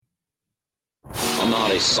I'm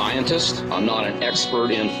not a scientist. I'm not an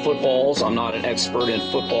expert in footballs. I'm not an expert in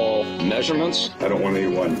football measurements. I don't want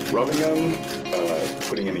anyone rubbing them,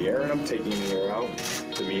 putting any air in them, taking the air out.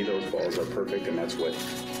 To me, those balls are perfect, and that's what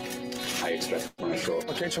I expect when I throw.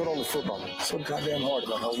 I can't throw it on the football, man. It's so goddamn hard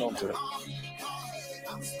about holding on to it.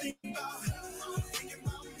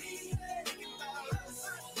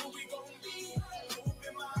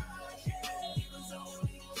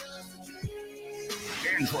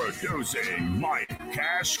 Introducing Mike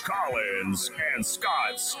Cash Collins and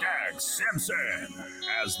Scott Staggs Simpson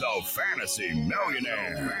as the Fantasy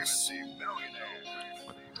Millionaires.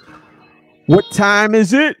 What time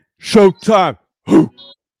is it? Showtime.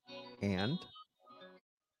 And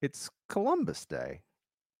it's Columbus Day.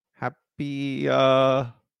 Happy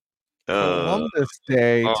Columbus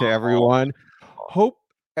Day to everyone. Hope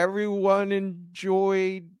everyone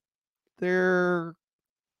enjoyed their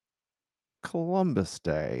Columbus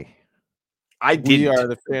Day. I did. We are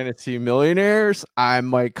the Fantasy Millionaires. I'm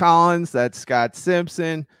Mike Collins. That's Scott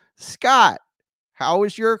Simpson. Scott, how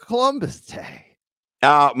was your Columbus Day?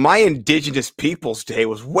 My Indigenous Peoples Day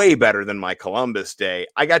was way better than my Columbus Day.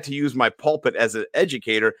 I got to use my pulpit as an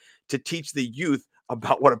educator to teach the youth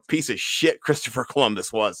about what a piece of shit Christopher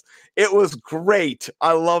Columbus was. It was great.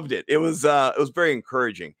 I loved it. It was very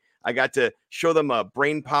encouraging. I got to show them a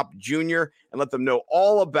Brain Pop Junior and let them know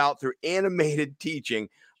all about, through animated teaching,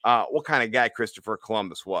 what kind of guy Christopher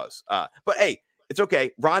Columbus was. But hey, it's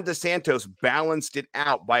okay. Ron DeSantis balanced it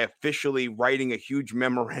out by officially writing a huge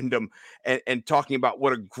memorandum and talking about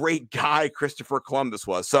what a great guy Christopher Columbus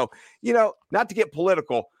was. So, not to get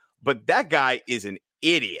political, but that guy is an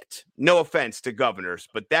idiot. No offense to governors,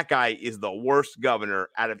 but that guy is the worst governor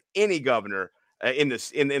out of any governor in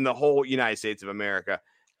the whole United States of America.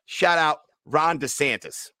 Shout out Ron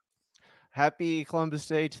DeSantis. Happy Columbus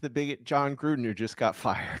Day to the bigot John Gruden, who just got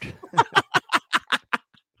fired.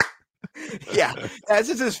 Yeah, this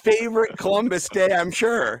is his favorite Columbus Day, I'm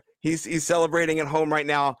sure. He's celebrating at home right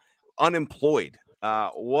now, unemployed.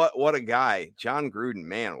 What a guy. John Gruden,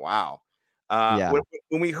 man, wow.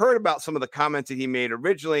 When we heard about some of the comments that he made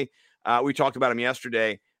originally, we talked about him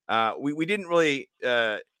yesterday. We didn't really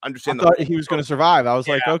understand. I thought he was going to survive. I was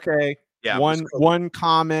like, okay. Yeah, one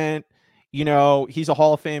comment, he's a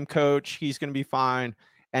Hall of Fame coach. He's going to be fine.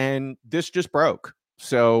 And this just broke.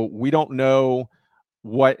 So we don't know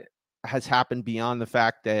what has happened beyond the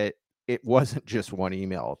fact that it wasn't just one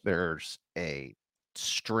email. There's a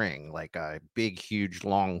string, like a big, huge,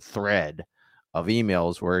 long thread of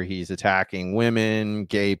emails where he's attacking women,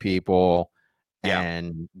 gay people,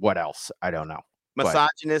 and what else? I don't know.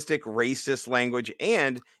 Misogynistic, racist language.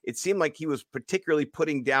 And it seemed like he was particularly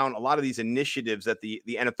putting down a lot of these initiatives that the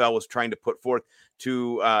NFL was trying to put forth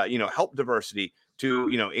to, help diversity, to,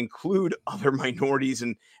 include other minorities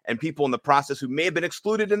and people in the process who may have been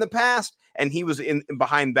excluded in the past. And he was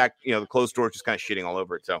behind back, the closed doors, just kind of shitting all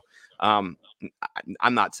over it. So I'm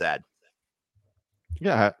not sad.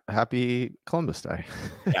 Yeah. Happy Columbus Day.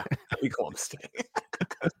 Yeah. Happy Columbus Day.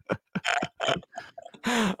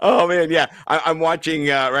 Oh man, yeah. I'm watching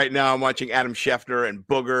right now. I'm watching Adam Schefter and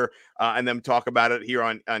Booger and them talk about it here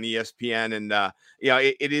on ESPN. And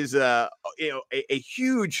it is a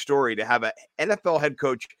huge story to have an NFL head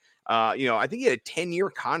coach. I think he had a 10-year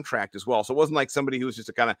contract as well. So it wasn't like somebody who was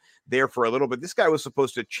just kind of there for a little bit. This guy was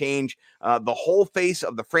supposed to change the whole face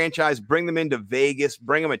of the franchise, bring them into Vegas,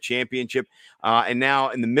 bring them a championship. And now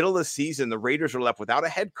in the middle of the season, the Raiders are left without a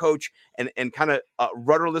head coach and kind of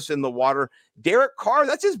rudderless in the water. Derek Carr,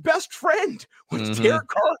 that's his best friend. Derek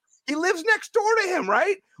Carr? He lives next door to him,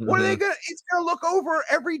 right? What are they going to, he's going to look over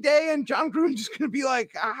every day and John Gruden's just going to be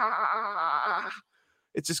like,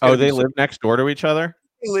 It's just they live next door to each other?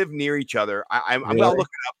 They live near each other. I'm really? gonna look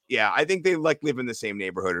it up. Yeah, I think they live in the same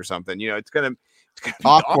neighborhood or something. It's gonna be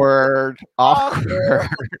awkward.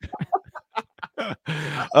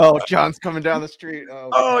 Oh, John's coming down the street.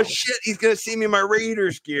 Oh shit, he's gonna see me in my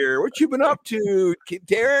Raiders gear. What you been up to,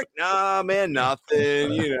 Derek? Nah, man,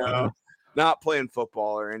 nothing. Not playing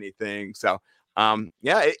football or anything. So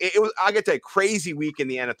it was, I got to tell you, crazy week in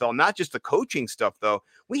the NFL. Not just the coaching stuff, though.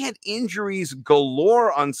 We had injuries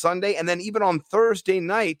galore on Sunday, and then even on Thursday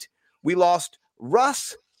night, we lost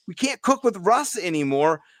Russ. We can't cook with Russ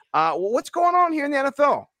anymore. What's going on here in the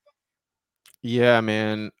NFL? Yeah,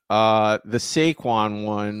 man. The Saquon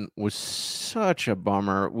one was such a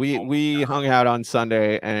bummer. We hung out on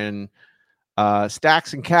Sunday, and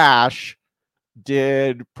Stacks and Cash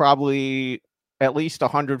did probably at least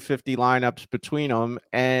 150 lineups between them,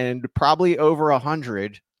 and probably over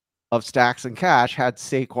 100 of Stacks and Cash had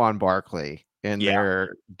Saquon Barkley in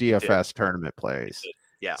their DFS tournament plays.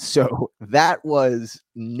 Yeah. So that was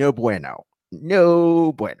no bueno.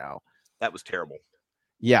 no bueno. That was terrible.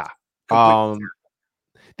 Yeah. Completely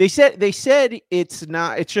They said it's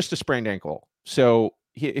not. It's just a sprained ankle, so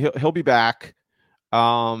he'll be back.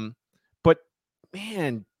 But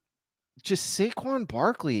man, just Saquon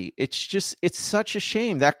Barkley. It's such a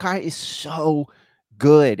shame. That guy is so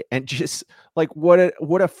good, and just like what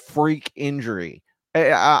a freak injury.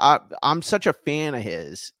 I'm such a fan of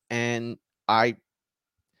his, and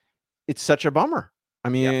it's such a bummer. I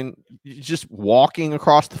mean, just walking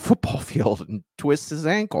across the football field and twists his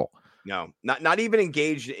ankle. No, not even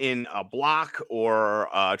engaged in a block or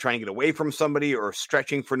trying to get away from somebody or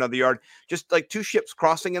stretching for another yard. Just like two ships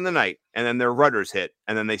crossing in the night, and then their rudders hit,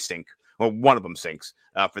 and then they sink. Well, one of them sinks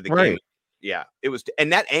for the game. Yeah, it was.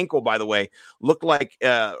 And that ankle, by the way, looked like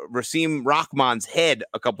Rasim Rahman's head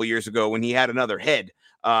a couple years ago when he had another head.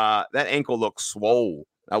 That ankle looked swole.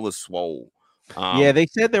 That was swole. Yeah, they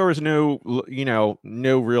said there was no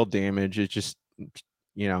real damage. It's just,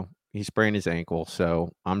 he sprained his ankle,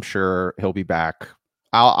 so I'm sure he'll be back.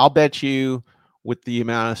 I'll bet you with the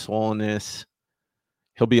amount of swollenness,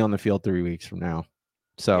 he'll be on the field 3 weeks from now.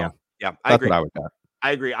 So yeah, I agree. What I would bet.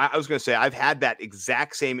 I agree. I was going to say I've had that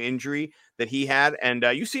exact same injury that he had, and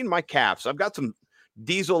you've seen my calves. I've got some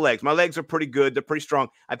diesel legs. My legs are pretty good. They're pretty strong.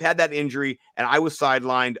 I've had that injury, and I was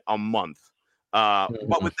sidelined a month.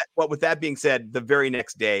 But with that being said, the very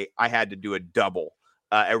next day I had to do a double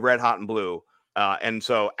at Red Hot and Blue. And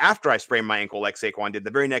so after I sprained my ankle like Saquon did, the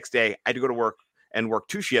very next day I had to go to work and work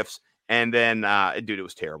 2 shifts. And then, dude, it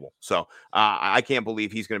was terrible. So I can't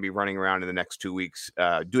believe he's going to be running around in the next 2 weeks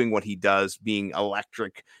doing what he does, being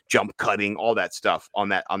electric, jump cutting, all that stuff on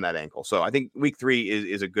that ankle. So I think week 3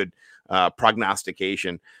 is a good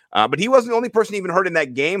prognostication. But he wasn't the only person even hurt in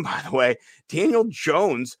that game, by the way. Daniel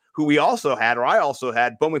Jones, who I also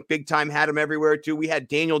had, Bowman Big Time had him everywhere too. We had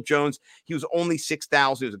Daniel Jones. He was only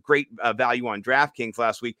 6,000. It was a great value on DraftKings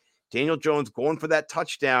last week. Daniel Jones going for that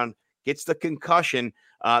touchdown, gets the concussion.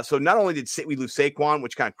 So not only did we lose Saquon,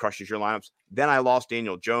 which kind of crushes your lineups, then I lost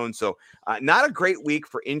Daniel Jones. So not a great week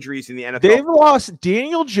for injuries in the NFL. They've lost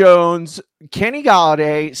Daniel Jones, Kenny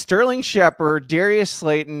Golladay, Sterling Shepard, Darius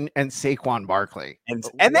Slayton, and Saquon Barkley. And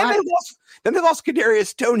then they lost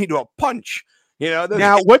Kadarius Toney to a punch. Now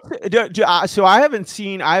so I haven't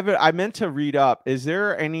seen. I meant to read up. Is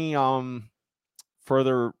there any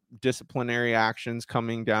further disciplinary actions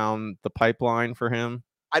coming down the pipeline for him?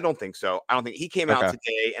 I don't think so. I don't think he came out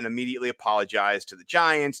today and immediately apologized to the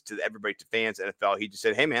Giants, to everybody, to fans, NFL. He just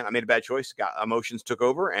said, "Hey, man, I made a bad choice. Got emotions took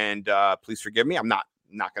over, and please forgive me. I'm not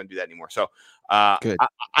going to do that anymore." So good.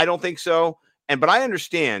 I don't think so. But I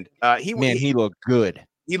understand. He looked good.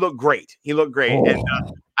 He looked great. And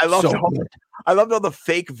I loved all the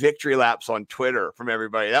fake victory laps on Twitter from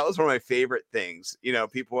everybody. That was one of my favorite things.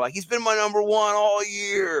 People were like, "He's been my number one all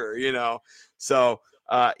year." So.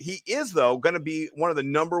 He is, though, going to be one of the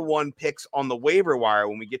number 1 picks on the waiver wire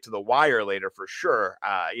when we get to the wire later for sure.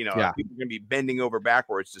 People are going to be bending over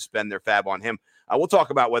backwards to spend their fab on him. We'll talk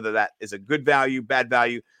about whether that is a good value, bad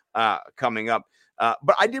value coming up.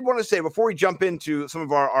 But I did want to say before we jump into some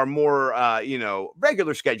of our more,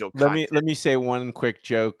 regular scheduled content. Let me say one quick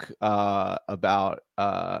joke about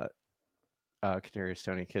Kadarius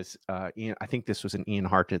Toney, because Ian, I think this was an Ian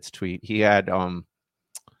Hartitz tweet. He had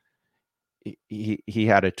he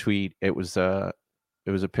had a tweet. It was a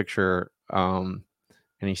picture, and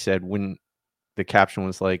he said, when the caption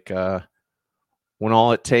was like, when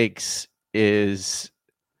all it takes is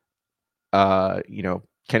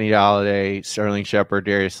Kenny Golladay, Sterling Shepard,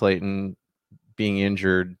 Darius Slayton being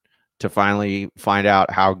injured to finally find out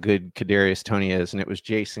how good Kadarius Toney is. And it was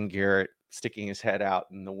Jason Garrett sticking his head out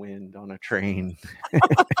in the wind on a train.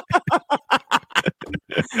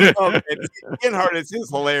 Ian Hartitz is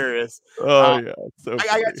hilarious. Yeah, so I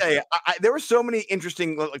gotta tell you, there were so many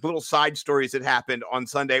interesting little side stories that happened on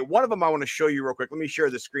Sunday. One of them I want to show you real quick. Let me share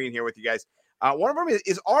the screen here with you guys. One of them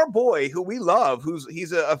is our boy who we love,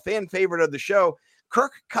 he's a fan favorite of the show,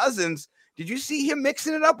 Kirk Cousins. Did you see him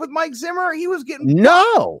mixing it up with Mike Zimmer? He was getting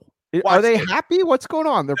no. Are they happy? What's going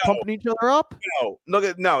on? They're pumping each other up.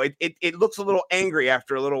 It looks a little angry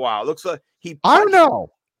after a little while. It looks like I don't know.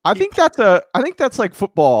 I think that's like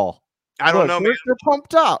football. I don't know, man. They're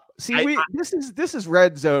pumped up. See, this is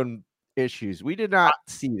red zone issues. We did not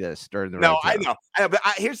see this during the red zone. I know. But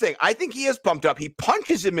here's the thing. I think he is pumped up. He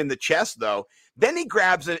punches him in the chest though. Then he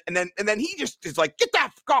grabs it, and then he just is like, "Get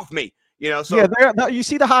that off me!" So yeah. You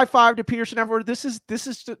see the high five to Peterson everywhere. This is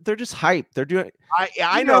they're just hype. They're doing.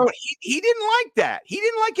 I know, but he didn't like that. He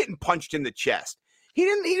didn't like getting punched in the chest. He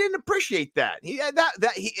didn't appreciate that.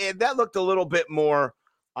 That looked a little bit more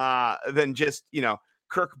than just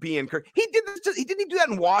Kirk being Kirk. He did this. He didn't do that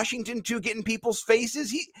in Washington too, getting people's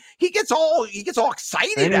faces. He gets all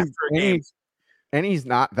excited after a game. And he's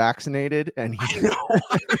not vaccinated, and he's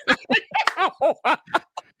I know.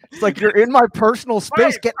 it's like, you're in my personal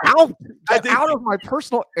space. Right. Get out! Get out of my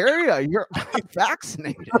personal area. You're not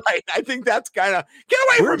vaccinated. Right. I think that's kind of get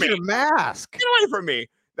away Where's from me. your mask? Get away from me.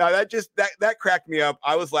 No, that cracked me up.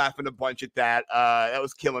 I was laughing a bunch at that. That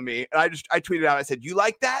was killing me. And I tweeted out. I said, "You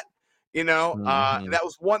like that?" That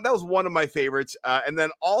was one of my favorites. And then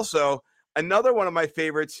also another one of my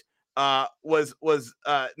favorites was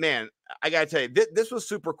man, I gotta tell you, this was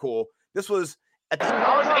super cool. This was at the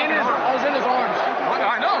I was in his arms.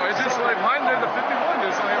 I know. It's just like mine did the 51.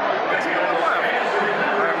 It's like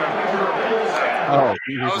Oh,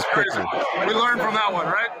 that was crazy. We learned from that one,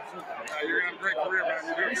 right? You're gonna have a great career, man.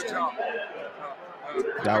 You're doing a good job.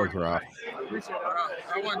 that was rough.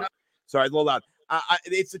 Sorry, a little loud.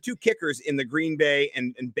 It's the two kickers in the Green Bay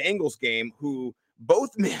and Bengals game who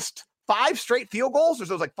both missed 5 straight field goals. There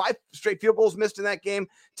was like 5 straight field goals missed in that game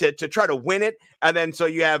to try to win it. And then so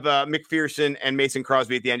you have McPherson and Mason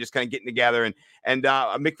Crosby at the end just kind of getting together. And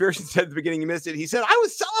McPherson said at the beginning he missed it. He said, "I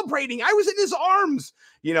was celebrating. I was in his arms."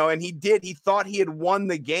 And he did. He thought he had won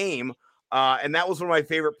the game. And that was one of my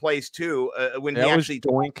favorite plays too. When That he was actually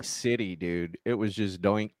Doink City, dude. It was just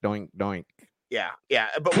doink, doink, doink. Yeah.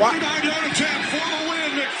 But why? 29-yard attempt for the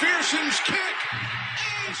win. McPherson's kick.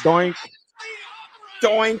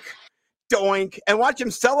 Doink. Doink, and watch him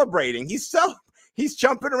celebrating. He's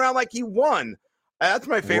jumping around like he won. That's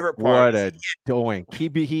my favorite part. What a doink.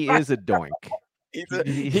 He is a doink.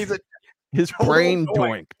 He's a his brain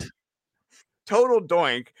doinked. Total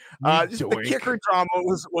doink. Just Doink. the kicker drama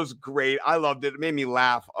was great. I loved it. It made me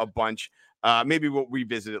laugh a bunch. Maybe we'll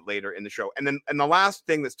revisit it later in the show. And the last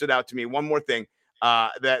thing that stood out to me, one more thing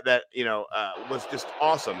that was just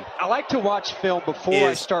awesome. I like to watch film before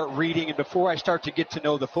I start reading and before I start to get to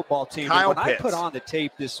know the football team. Kyle and when Pitts. I put on the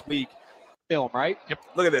tape this week, film, right? Yep.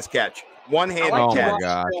 Look at this catch. One-handed Oh catch. my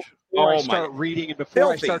gosh. Before I start reading and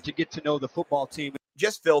before Filthy. I start to get to know the football team.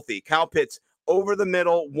 Just filthy. Kyle Pitts over the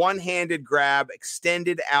middle, one-handed grab,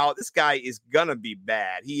 extended out. This guy is gonna be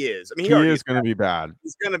bad. He is. I mean, He is going to be bad.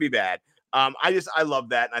 He's gonna be bad. I love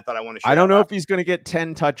that, and I thought I want to. I don't know if he's going to get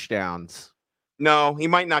 10 touchdowns. No, he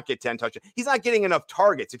might not get 10 touchdowns. He's not getting enough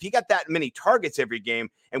targets. If he got that many targets every game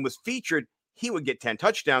and was featured, he would get 10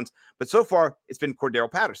 touchdowns. But so far, it's been Cordero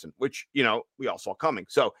Patterson, which we all saw coming.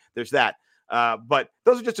 So there's that. But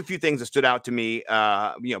those are just a few things that stood out to me.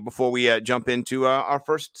 Before we jump into our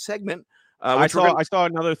first segment. I saw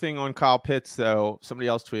another thing on Kyle Pitts, though. Somebody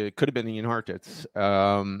else tweeted. It could have been Ian Hartitz.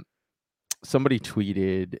 Somebody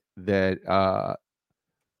tweeted that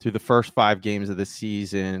through the first 5 games of the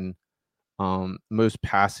season, most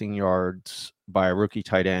passing yards by a rookie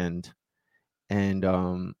tight end, and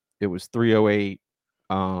it was 308,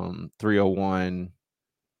 301,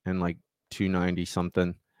 and like 290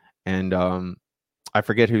 something. And I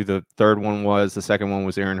forget who the third one was. The second one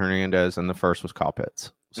was Aaron Hernandez, and the first was Kyle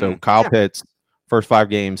Pitts. So Kyle Pitts, first 5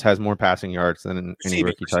 games, has more passing yards than any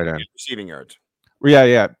rookie tight end. Receiving yards.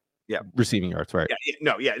 Yeah. Receiving yards, right?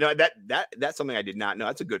 No. That's something I did not know.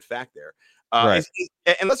 That's a good fact there. Right.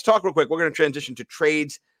 And let's talk real quick. We're going to transition to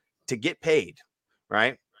trades to get paid.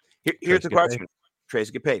 Right. Here's the question: trades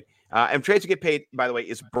to get paid. And trades to get paid, by the way,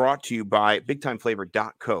 is brought to you by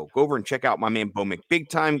BigTimeFlavor.co. Go over and check out my man Bo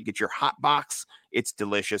McBigtime. Get your hot box. It's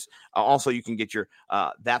delicious. Also, you can get your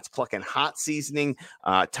That's Cluckin' Hot seasoning,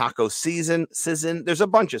 taco season. There's a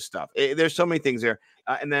bunch of stuff. There's so many things there.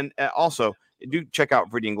 And then also, do check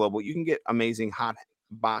out Viridian Global. You can get amazing hot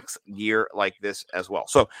box gear like this as well.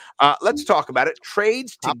 So let's talk about it.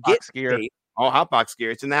 Trades to get paid. Oh, hot box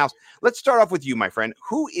gear. It's in the house. Let's start off with you, my friend.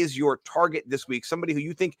 Who is your target this week? Somebody who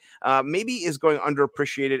you think maybe is going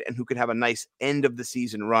underappreciated and who could have a nice end of the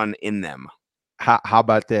season run in them. How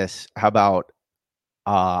about this? How about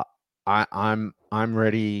I'm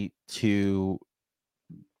ready to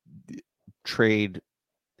trade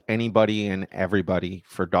anybody and everybody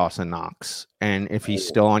for Dawson Knox. And if he's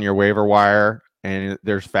still on your waiver wire and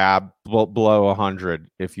there's fab below 100,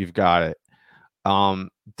 if you've got it.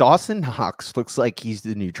 Dawson Knox looks like he's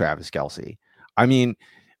the new Travis Kelce. I mean,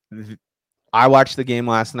 I watched the game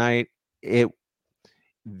last night.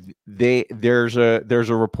 There's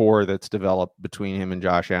a rapport that's developed between him and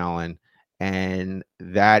Josh Allen, and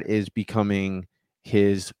that is becoming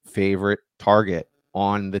his favorite target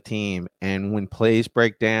on the team. And when plays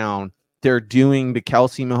break down, they're doing the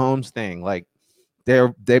Kelce Mahomes thing. Like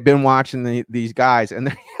they've been watching these guys, and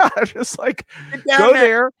they're just like, go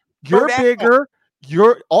there. You're bigger.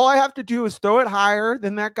 All I have to do is throw it higher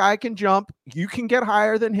than that guy can jump. You can get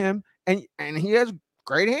higher than him, and he has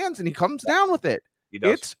great hands and he comes down with it. He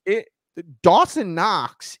does. Dawson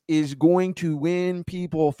Knox is going to win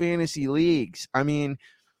people fantasy leagues. I mean,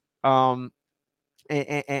 and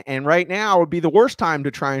right now would be the worst time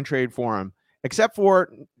to try and trade for him, except for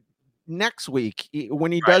next week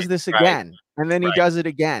when he does this again, and then he does it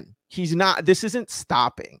again. He's not. This isn't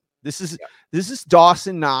stopping. This is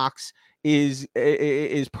Dawson Knox is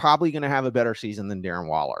probably going to have a better season than Darren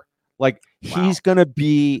Waller. Like he's going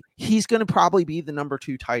to probably be the number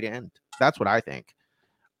 2 tight end. That's what I think.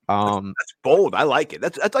 That's bold. I like it.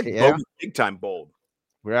 That's like big time bold.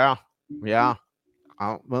 Yeah.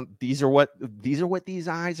 Well, these are what these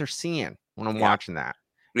eyes are seeing when I'm watching that.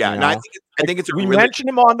 Yeah, no, I think it's we mentioned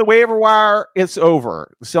him on the waiver wire. It's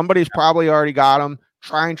over. Somebody's probably already got him.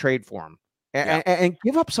 Try and trade for him, and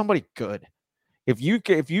give up somebody good. If you've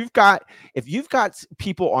got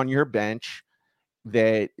people on your bench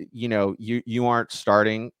that you aren't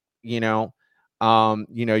starting, you're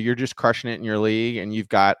just crushing it in your league, and you've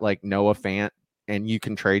got like Noah Fant, and you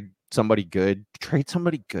can trade somebody good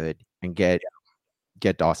and get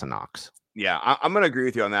Dawson Knox. Yeah, I'm going to agree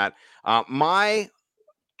with you on that. My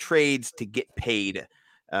trades to get paid,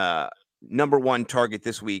 number 1 target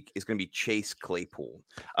this week is going to be Chase Claypool.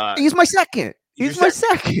 He's my second. He's my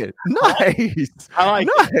second. Nice. I like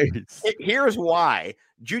nice. Here's why.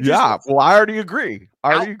 Juju. Yeah. Well, I already agree.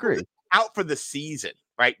 Out for the season.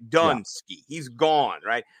 Right, Dunsky, he's gone.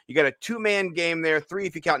 Right, you got a 2-man game there, 3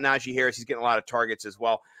 if you count Najee Harris. He's getting a lot of targets as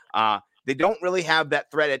well. They don't really have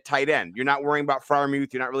that threat at tight end. You're not worrying about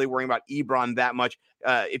Freiermuth. You're not really worrying about Ebron that much.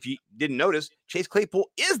 If you didn't notice, Chase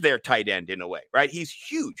Claypool is their tight end in a way. Right, he's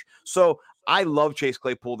huge. So I love Chase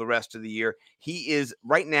Claypool the rest of the year. He is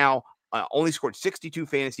right now. Only scored 62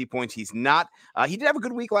 fantasy points. He's not. He did have a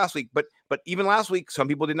good week last week, but even last week, some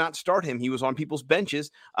people did not start him. He was on people's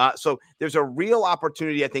benches. So there's a real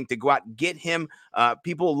opportunity, I think, to go out and get him.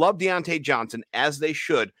 People love Deontay Johnson, as they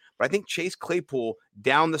should. But I think Chase Claypool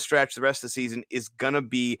down the stretch the rest of the season is going to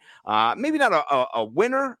be maybe not a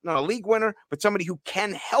winner, not a league winner, but somebody who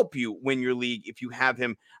can help you win your league if you have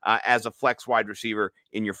him as a flex wide receiver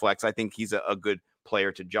in your flex. I think he's a good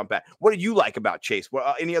player to jump at. What did you like about Chase?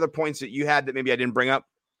 Well, any other points that you had that maybe I didn't bring up?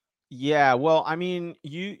 Yeah, well, I mean,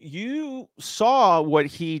 you saw what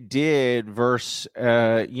he did versus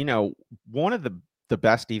one of the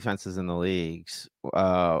best defenses in the league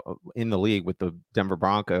with the Denver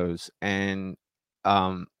Broncos, and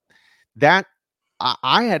that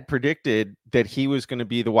I had predicted that he was going to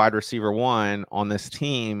be the wide receiver 1 on this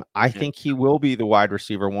team. I think he will be the wide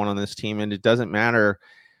receiver 1 on this team, and it doesn't matter.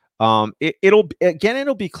 It'll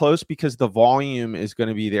be close because the volume is going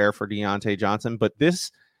to be there for Deontay Johnson. But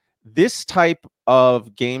this type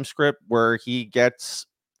of game script where he gets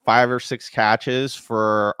 5 or 6 catches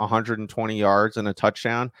for 120 yards and a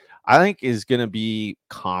touchdown, I think is going to be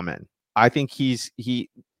common. I think he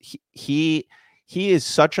is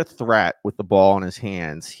such a threat with the ball in his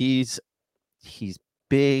hands. He's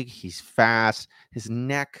big, he's fast. His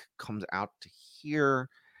neck comes out to here.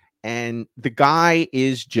 And the guy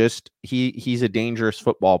is just he's a dangerous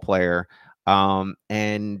football player.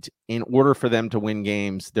 And in order for them to win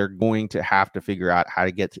games, they're going to have to figure out how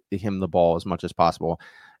to get him the ball as much as possible.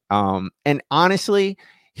 And honestly,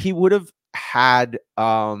 he would have had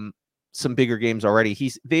some bigger games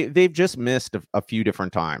already. They've just missed a few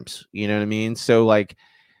different times. You know what I mean? So like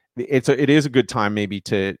it is a good time maybe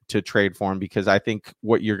to trade for him, because I think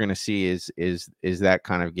what you're going to see is that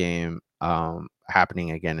kind of game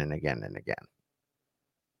happening again and again and again.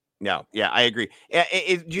 No, yeah, I agree.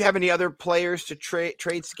 Do you have any other players to trades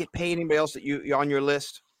to get paid? Anybody else that you on your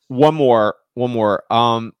list? One more.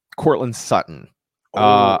 Courtland Sutton.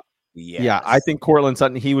 Yeah, I think Courtland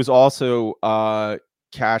Sutton. He was also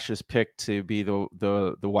Cash's pick to be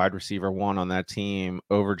the wide receiver 1 on that team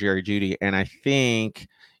over Jerry Jeudy, and I think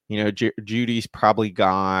Judy's probably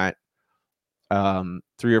got 3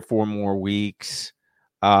 or 4 more weeks.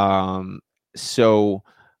 So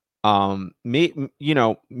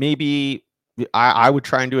maybe I would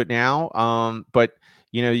try and do it now. But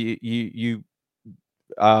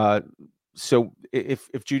so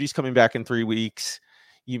if Judy's coming back in 3 weeks,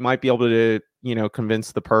 you might be able to,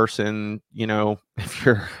 convince the person, if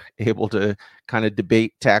you're able to kind of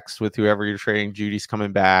debate text with whoever you're trading, Judy's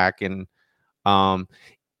coming back. And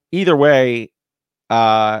either way,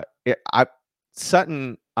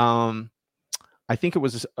 Sutton, I think it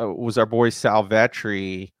was our boy Sal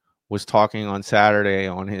Vetri was talking on Saturday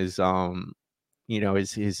on his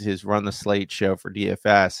his Run the Slate show for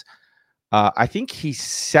DFS. I think he's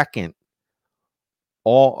second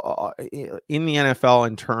all in the NFL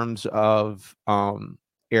in terms of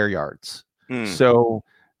air yards. So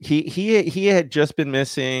he had just been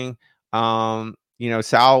missing.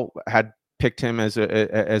 Sal had picked him as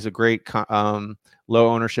a great low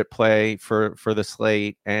ownership play for the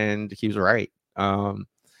slate, and he was right.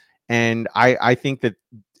 And I think that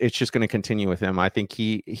it's just going to continue with him. I think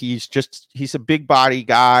he's a big body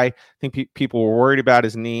guy. I think people were worried about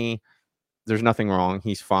his knee. There's nothing wrong.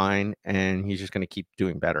 He's fine, and he's just going to keep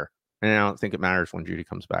doing better. And I don't think it matters when Judy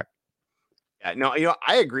comes back. Yeah, no,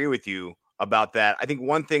 I agree with you about that. I think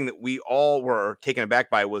one thing that we all were taken aback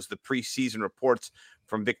by was the preseason reports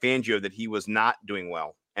from Vic Fangio that he was not doing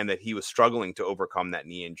well and that he was struggling to overcome that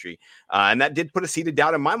knee injury. And that did put a seed of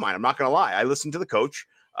doubt in my mind. I'm not going to lie. I listened to the coach,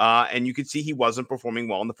 and you could see he wasn't performing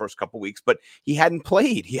well in the first couple of weeks, but he hadn't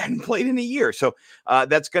played. He hadn't played in a year. So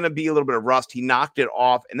that's going to be a little bit of rust. He knocked it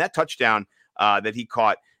off. And that touchdown that he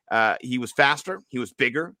caught, he was faster. He was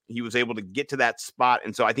bigger. He was able to get to that spot.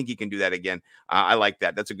 And so I think he can do that again. I like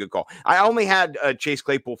that. That's a good call. I only had Chase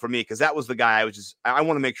Claypool for me because that was the guy I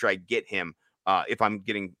want to make sure I get him if I'm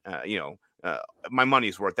getting, my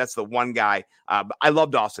money's worth. That's the one guy. I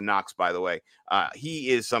love Dawson Knox, by the way. He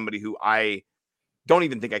is somebody who I don't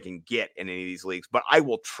even think I can get in any of these leagues, but I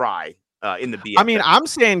will try in the BFF. I mean, I'm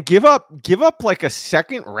saying give up like a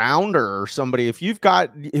second rounder or somebody. If you've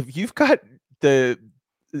got the,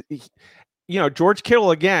 George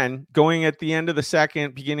Kittle again going at the end of the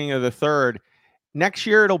second, beginning of the third. Next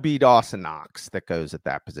year it'll be Dawson Knox that goes at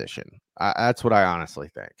that position. That's what I honestly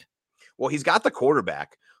think. Well, he's got the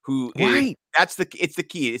quarterback who right. It's the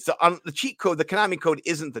key. It's the cheat code. The Konami code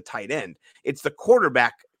isn't the tight end. It's the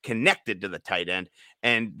quarterback connected to the tight end,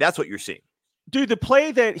 and that's what you're seeing. Dude, the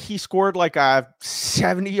play that he scored like a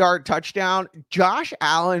 70-yard touchdown, Josh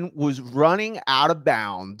Allen was running out of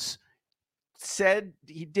bounds, said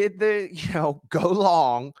he did the, go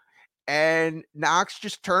long, and Knox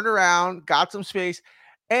just turned around, got some space,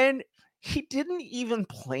 and he didn't even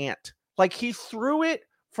plant. Like, he threw it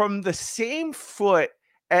from the same foot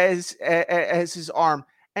as his arm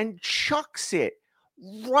and chucks it,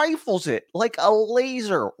 rifles it like a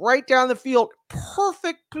laser right down the field.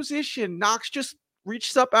 Perfect position. Knox just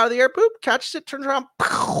reaches up out of the air, boop, catches it, turns around,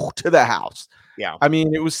 to the house. Yeah. I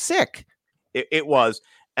mean, it was sick. It was.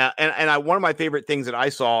 And one of my favorite things that I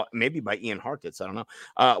saw, maybe by Ian Hartitz, I don't know,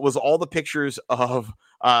 was all the pictures of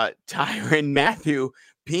Tyrann Mathieu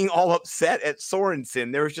being all upset at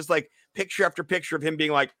Sorensen. There was just like picture after picture of him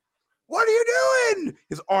being like, "What are you doing?"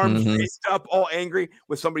 His arms raised up, all angry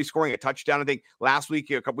with somebody scoring a touchdown. I think last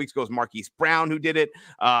week, a couple weeks ago, it was Marquise Brown who did it.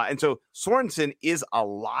 And so Sorensen is a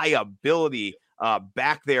liability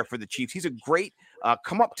back there for the Chiefs. He's a great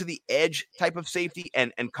come up to the edge type of safety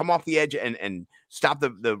and come off the edge and stop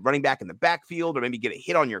the running back in the backfield or maybe get a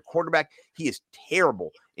hit on your quarterback. He is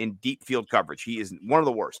terrible in deep field coverage. He is one of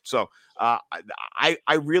the worst. So I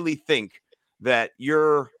really think that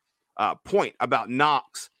your point about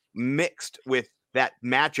Knox mixed with that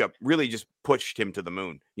matchup really just pushed him to the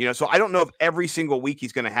moon. So I don't know if every single week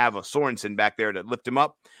he's going to have a Sorensen back there to lift him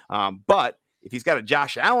up. But if he's got a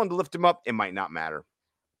Josh Allen to lift him up, it might not matter.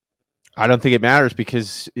 I don't think it matters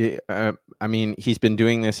because he's been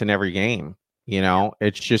doing this in every game.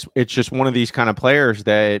 It's just one of these kind of players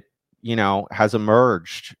that, has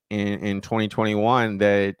emerged in 2021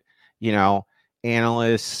 that,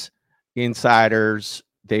 analysts, insiders,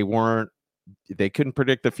 they couldn't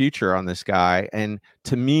predict the future on this guy. And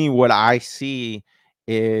to me, what I see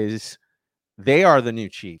is they are the new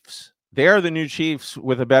Chiefs. They are the new Chiefs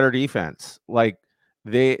with a better defense. Like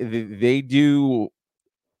they do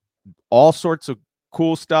all sorts of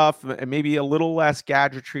cool stuff and maybe a little less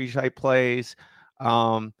gadgetry type plays.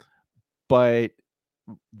 But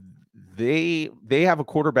they have a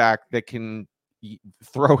quarterback that can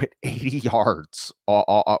throw it 80 yards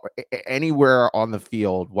anywhere on the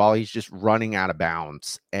field while he's just running out of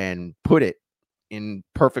bounds and put it in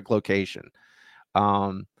perfect location.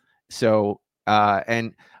 And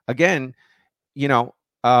again, you've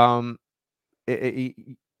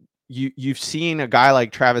seen a guy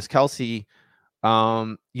like Travis Kelce.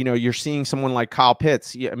 You're seeing someone like Kyle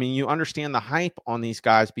Pitts. You understand the hype on these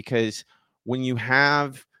guys because when you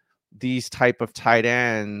have these type of tight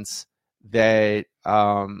ends that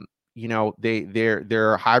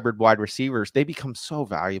they're hybrid wide receivers, they become so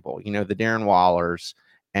valuable. The Darren Wallers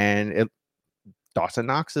and Dawson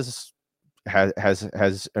Knox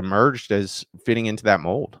has emerged as fitting into that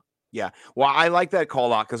mold. Yeah. Well, I like that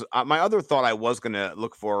call out because my other thought I was going to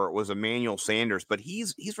look for was Emmanuel Sanders, but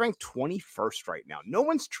he's ranked 21st right now. No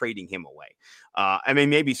one's trading him away.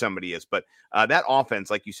 Maybe somebody is, but that offense,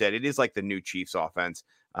 like you said, it is like the new Chiefs offense.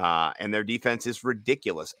 And their defense is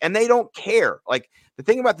ridiculous and they don't care. Like the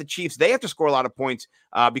thing about the Chiefs, they have to score a lot of points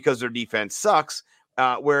because their defense sucks.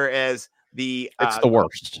 whereas it's the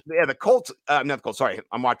worst. The Colts, not the Colts. Sorry,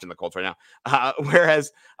 I'm watching the Colts right now.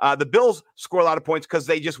 Whereas the Bills score a lot of points because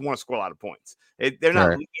they just want to score a lot of points. They're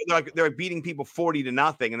not they're beating people 40-0,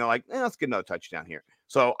 and they're like, let's get another touchdown here.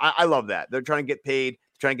 So I love that. They're trying to get paid,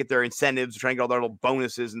 trying to get their incentives, trying to get all their little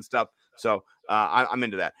bonuses and stuff. So I'm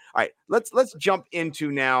into that. All right, let's jump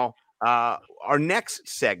into now our next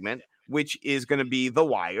segment, which is going to be The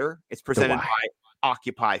Wire. It's presented by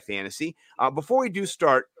Occupy Fantasy. Before we do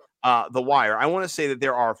start The Wire, I want to say that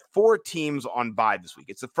there are 4 teams on bye this week.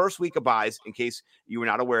 It's the first week of byes, in case you were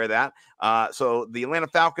not aware of that. So the Atlanta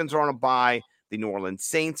Falcons are on a bye, the New Orleans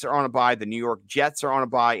Saints are on a bye, the New York Jets are on a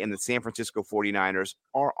bye, and the San Francisco 49ers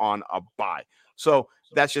are on a bye. So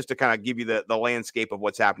that's just to kind of give you the landscape of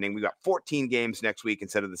what's happening. We got 14 games next week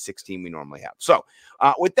instead of the 16 we normally have. So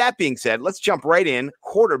with that being said, let's jump right in.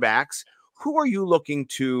 Quarterbacks. Who are you looking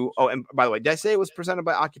to? Oh, and by the way, did I say it was presented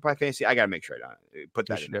by Occupy Fantasy? I got to make sure I put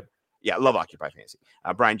that in there. Yeah, I love Occupy Fantasy.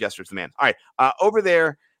 Brian Jester's the man. All right, over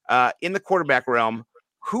there in the quarterback realm,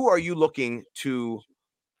 who are you looking to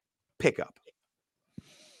pick up?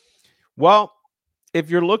 Well, if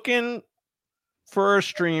you're looking for a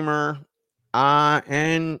streamer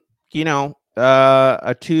and, a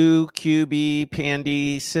 2 QB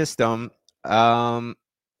pandy system, I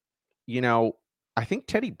think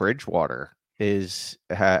Teddy Bridgewater has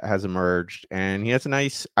emerged, and he has a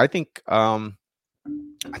nice. I think the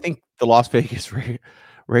Las Vegas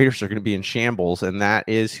Raiders are going to be in shambles, and that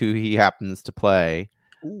is who he happens to play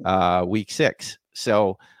week 6.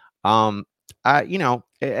 So, at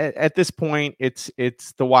this point, it's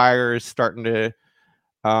the Wire is starting to,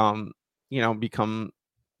 become,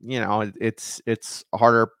 it's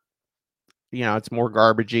harder. It's more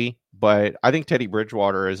garbagey, but I think Teddy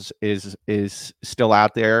Bridgewater is still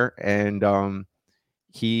out there, and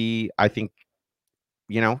he, I think,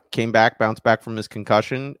 came back, bounced back from his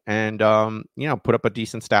concussion, and put up a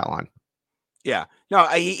decent stat line. Yeah, no,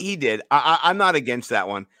 he did. I'm not against that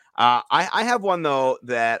one. I have one though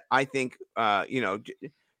that I think for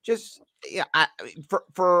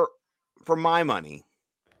my money,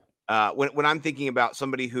 when I'm thinking about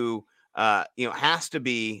somebody who has to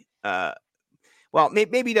be well,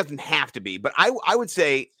 maybe he doesn't have to be, but I would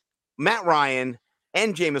say Matt Ryan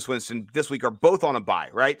and Jameis Winston this week are both on a bye,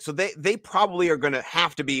 right? So they probably are going to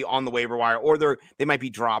have to be on the waiver wire, or they might be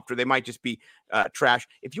dropped, or they might just be trash.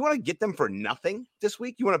 If you want to get them for nothing this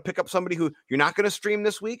week, you want to pick up somebody who you're not going to stream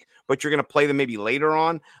this week, but you're going to play them maybe later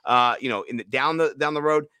on, down the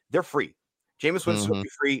road, they're free. Jameis Winston will be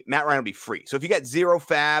free. Matt Ryan will be free. So if you got zero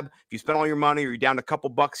fab, if you spend all your money or you're down a couple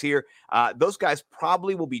bucks here, those guys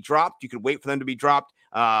probably will be dropped. You could wait for them to be dropped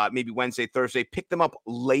maybe Wednesday, Thursday. Pick them up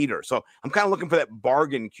later. So I'm kind of looking for that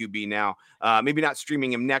bargain QB now. Maybe not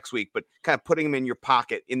streaming him next week, but kind of putting him in your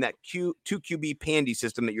pocket in that 2 QB pandy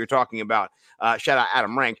system that you're talking about. Shout out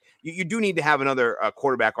Adam Rank. You do need to have another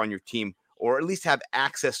quarterback on your team, or at least have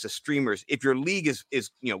access to streamers. If your league is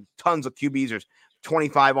tons of QBs, there's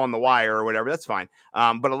 25 on the wire or whatever, that's fine.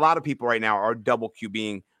 But a lot of people right now are double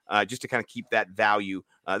QBing just to kind of keep that value.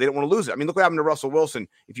 They don't want to lose it. I mean, look what happened to Russell Wilson.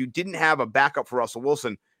 If you didn't have a backup for Russell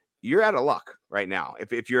Wilson, you're out of luck right now.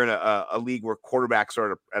 If you're in a league where quarterbacks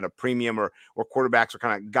are at a premium, or quarterbacks are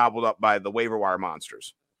kind of gobbled up by the waiver wire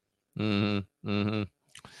monsters. Mm-hmm. Mm-hmm.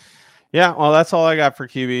 Yeah, well, that's all I got for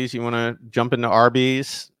QBs. You want to jump into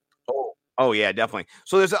RBs? Oh, yeah, definitely.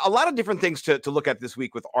 So there's a lot of different things to look at this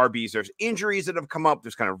week with RBs. There's injuries that have come up.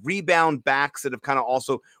 There's kind of rebound backs that have kind of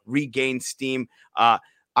also regained steam. I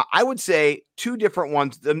would say 2 different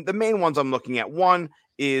ones. The main ones I'm looking at, one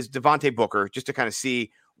is Devontae Booker, just to kind of see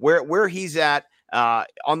where he's at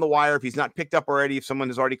on the wire. If he's not picked up already, if someone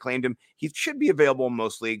has already claimed him, he should be available in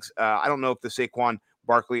most leagues. I don't know if the Saquon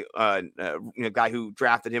Barkley, guy who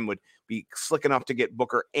drafted him, would be slick enough to get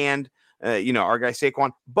Booker and our guy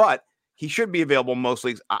Saquon, but he should be available in most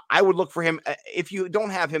leagues. I would look for him. If you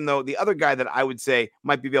don't have him, though, the other guy that I would say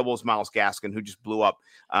might be available is Myles Gaskin, who just blew up.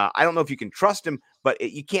 I don't know if you can trust him, but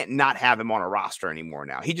you can't not have him on a roster anymore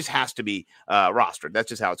now. He just has to be rostered. That's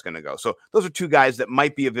just how it's going to go. So those are 2 guys that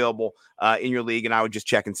might be available in your league, and I would just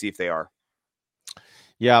check and see if they are.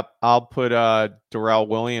 Yeah, I'll put Darrell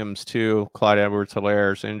Williams too. Clyde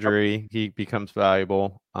Edwards-Hilaire's injury, he becomes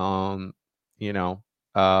valuable. And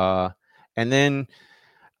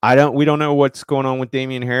then we don't know what's going on with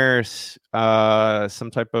Damian Harris.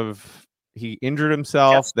 He injured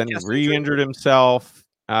himself, then re-injured himself.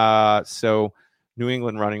 So New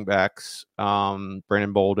England running backs,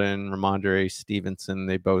 Brandon Bolden, Ramondre Stevenson,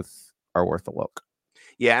 they both are worth a look.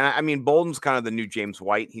 Yeah, and I mean, Bolden's kind of the new James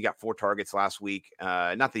White. He got 4 targets last week.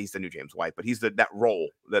 Not that he's the new James White, but he's that role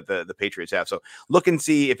that the Patriots have. So look and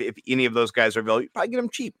see if any of those guys are available. You probably get them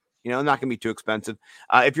cheap. Not going to be too expensive.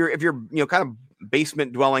 If you're kind of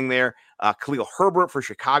basement dwelling there, Khalil Herbert for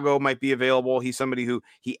Chicago might be available. He's somebody who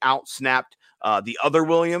he outsnapped the other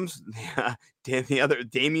Williams, the other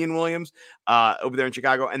Damian Williams over there in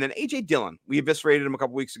Chicago, and then AJ Dillon. We eviscerated him a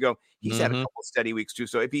couple weeks ago. He's had a couple steady weeks too.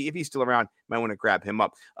 So if he's still around, you might want to grab him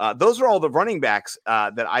up. Those are all the running backs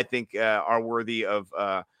that I think are worthy of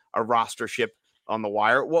a rostership on the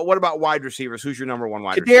wire. What about wide receivers? Who's your number one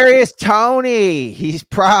wide receiver? Kadarius Toney. He's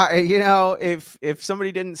if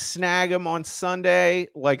somebody didn't snag him on Sunday,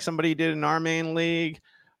 like somebody did in our main league,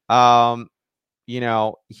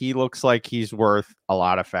 he looks like he's worth a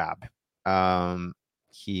lot of fab.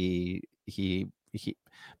 He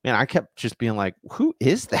man, I kept just being like, who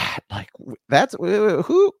is that? Like, that's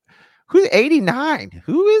who's 89?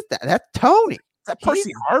 Who is that? That's Tony. That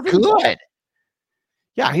Percy Harvin. Good.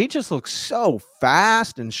 Yeah, he just looks so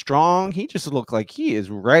fast and strong. He just looked like he is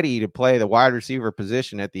ready to play the wide receiver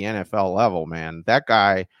position at the NFL level, man. That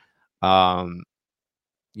guy, there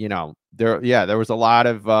was a lot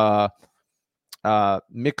of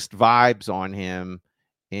mixed vibes on him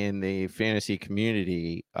in the fantasy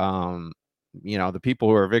community. The people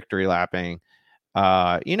who are victory lapping,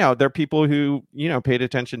 they're people who, paid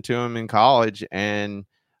attention to him in college, and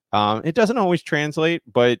it doesn't always translate,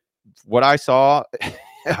 but what I saw,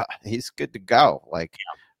 he's good to go. Like,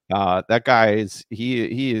 that guy is,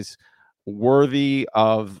 he is worthy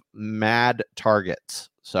of mad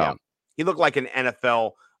targets. So he looked like an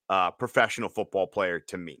NFL professional football player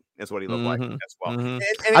to me. That's what he looked like as well. And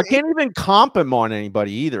I can't even comp him on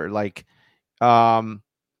anybody either. Like, maybe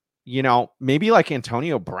like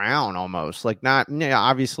Antonio Brown almost, like not,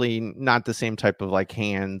 obviously not the same type of like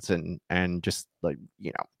hands and just like,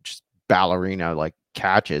 just ballerina like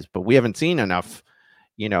catches, but we haven't seen enough,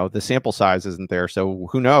 the sample size isn't there. So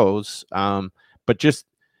who knows? But just,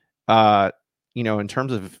 in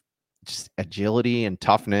terms of just agility and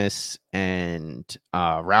toughness and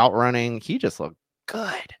route running, he just looked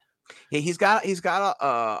good. Yeah, he's got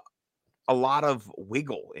a lot of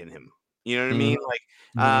wiggle in him. You know what I mean? Like,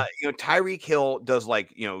 Tyreek Hill does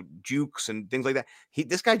like, jukes and things like that.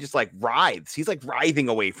 This guy just like writhes. He's like writhing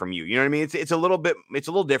away from you. You know what I mean? It's a little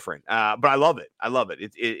different. But I love it.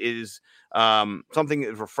 It is something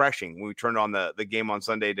refreshing when we turned on the game on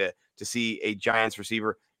Sunday to see a Giants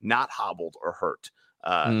receiver not hobbled or hurt.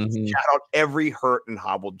 Shout out every hurt and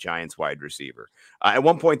hobbled Giants wide receiver. At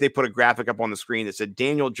one point, they put a graphic up on the screen that said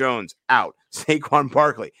Daniel Jones out, Saquon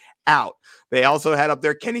Barkley out. They also had up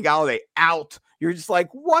there Kenny Golladay out. You're just like,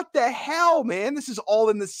 what the hell, man? This is all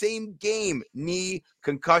in the same game. Knee,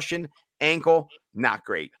 concussion, ankle, not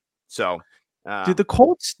great. So, did the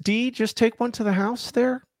Colts D just take one to the house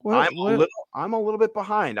there? I'm a little bit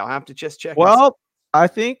behind. I'll have to just check. Well, I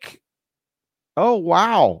think. Oh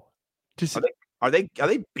wow! Are they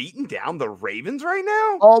beating down the Ravens right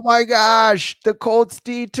now? Oh my gosh, the Colts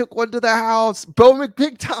D took one to the house. Bowman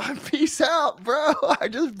big time. Peace out, bro. I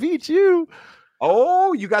just beat you.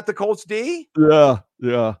 Oh, you got the Colts D? Yeah.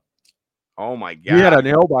 Oh my god. We had a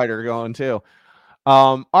nail biter going too.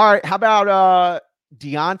 All right, how about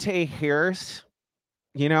Deontay Harris?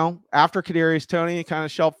 After Kadarius Toney, kind of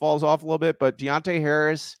shelf falls off a little bit, but Deontay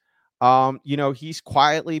Harris, he's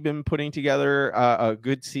quietly been putting together a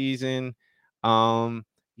good season. This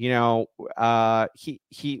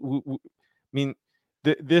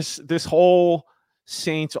whole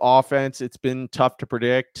Saints offense, it's been tough to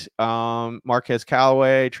predict. Marquez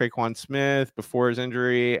Callaway, Traquan Smith before his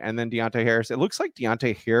injury, and then Deontay Harris. It looks like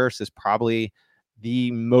Deontay Harris is probably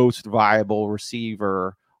the most viable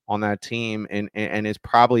receiver on that team, and is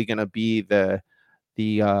probably going to be the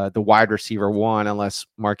wide receiver one unless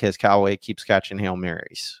Marquez Callaway keeps catching Hail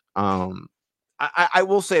Marys. I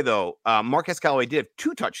will say though, Marquez Callaway did have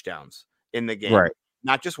 2 touchdowns in the game, right?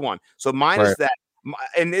 Not just one. So minus that,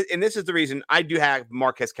 and this is the reason I do have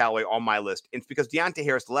Marquez Callaway on my list. It's because Deontay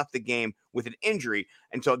Harris left the game with an injury,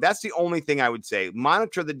 and so that's the only thing I would say.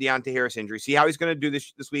 Monitor the Deontay Harris injury, see how he's going to do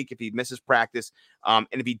this week if he misses practice, and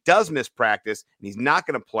if he does miss practice and he's not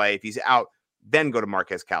going to play, if he's out, then go to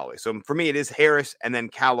Marquez Callaway. So for me, it is Harris and then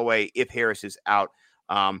Callaway if Harris is out.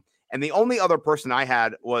 And the only other person I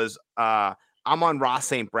had was I'm on Ross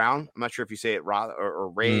St. Brown. I'm not sure if you say it Ross or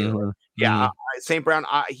Ray. Mhm, Yeah, mhm. St. Brown.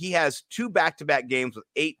 He has 2 back-to-back games with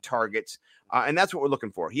 8 targets, and that's what we're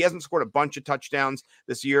looking for. He hasn't scored a bunch of touchdowns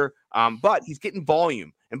this year, but he's getting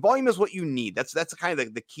volume, and volume is what you need. That's kind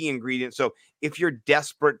of the key ingredient. So if you're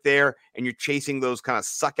desperate there and you're chasing those kind of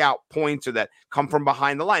suck out points or that come from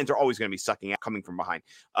behind, the Lions are always going to be coming from behind.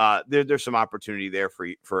 There's some opportunity there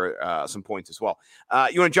for some points as well.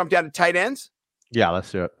 You want to jump down to tight ends? Yeah,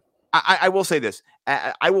 let's do it. I will say this.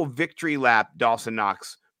 I will victory lap Dawson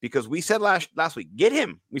Knox because we said last week, get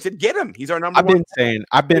him. We said, get him. He's our number one.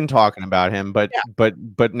 I've been talking about him, but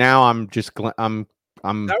now I'm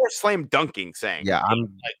now we're slam dunking saying,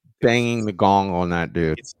 I'm banging the gong on that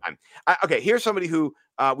dude. It's time. Okay, here's somebody who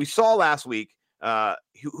we saw last week,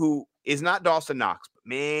 who is not Dawson Knox, but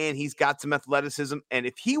man, he's got some athleticism. And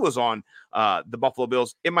if he was on the Buffalo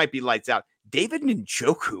Bills, it might be lights out. David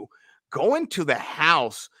Njoku going to the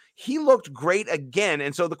house. He looked great again.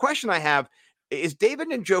 And so the question I have is, David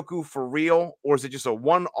Njoku for real, or is it just a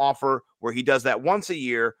one offer where he does that once a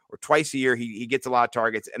year or twice a year? He gets a lot of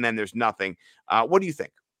targets and then there's nothing. What do you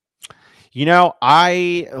think?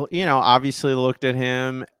 I obviously looked at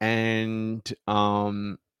him and,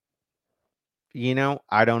 I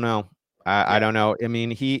don't know. I don't know. I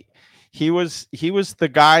mean, he was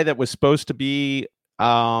the guy that was supposed to be,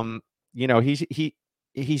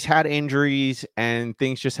 he's had injuries and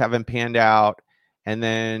things just haven't panned out. And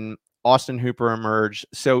then Austin Hooper emerged.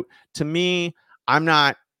 So to me, I'm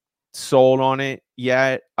not sold on it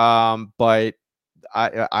yet. But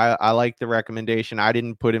I like the recommendation. I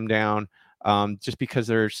didn't put him down just because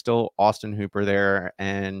there's still Austin Hooper there,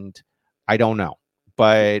 and I don't know.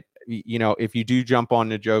 But if you do jump on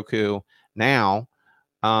Njoku now,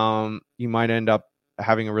 you might end up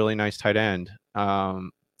having a really nice tight end.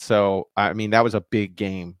 So I mean, that was a big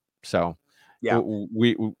game. So yeah,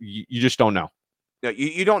 you just don't know. No,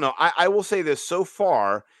 you don't know. I will say this: so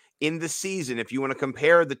far in the season, if you want to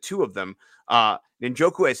compare the two of them,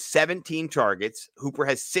 Njoku has 17 targets. Hooper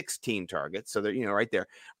has 16 targets. So they're right there.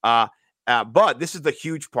 But this is the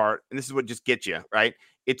huge part, and this is what just gets you, right?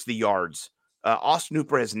 It's the yards. Austin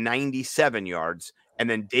Hooper has 97 yards, and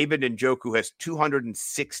then David Njoku has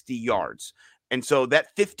 260 yards. And so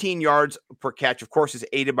that 15 yards per catch, of course, is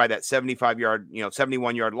aided by that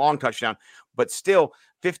 71-yard long touchdown, but still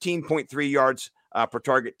 15.3 yards per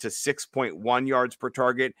target to 6.1 yards per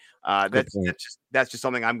target. That's just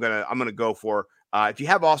something I'm gonna go for. If you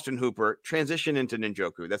have Austin Hooper, transition into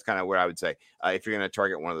Njoku. That's kind of where I would say if you're going to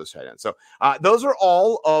target one of those tight ends. So those are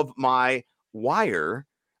all of my wire.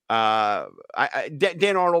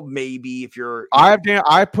 Dan Arnold, maybe if you're.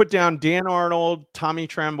 I put down Dan Arnold, Tommy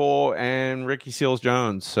Tremble, and Ricky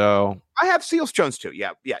Seals-Jones. So I have Seals-Jones too.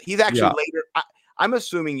 Yeah. He's actually later. I'm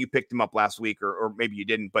assuming you picked him up last week, or maybe you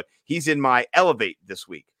didn't, but he's in my Elevate this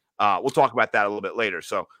week. We'll talk about that a little bit later.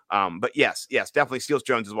 So, but yes, definitely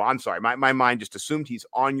Seals-Jones as well. I'm sorry. My mind just assumed he's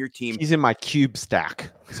on your team. He's in my cube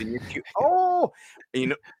stack. He's in your cube. Oh,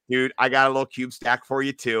 dude, I got a little cube stack for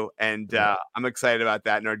you too. And I'm excited about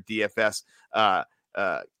that in our DFS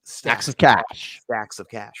Stacks of Cash. Stacks of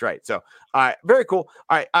Cash. Right. So, all right. Very cool.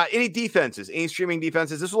 All right. Any defenses, any streaming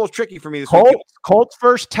defenses? This is a little tricky for me this week. Colts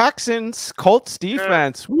versus Texans. Colts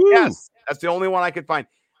defense. Woo. Yes. That's the only one I could find.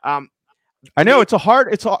 I know it's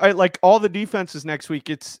like all the defenses next week.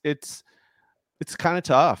 It's kind of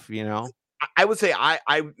tough, I would say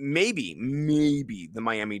I maybe the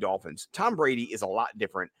Miami Dolphins. Tom Brady is a lot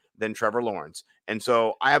different than Trevor Lawrence, and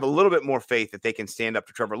so I have a little bit more faith that they can stand up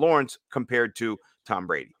to Trevor Lawrence compared to Tom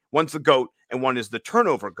Brady. One's the GOAT, and one is the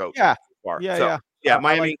turnover GOAT. Yeah,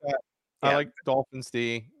 Miami. I like Dolphins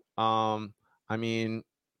D. I mean,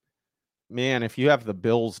 man, if you have the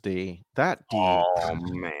Bills D, that D. Oh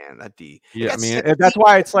man, that D. Yeah, I mean, that's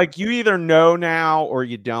why it's like you either know now or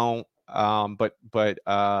you don't. But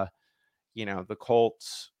the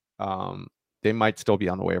Colts, they might still be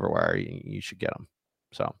on the waiver wire. You should get them.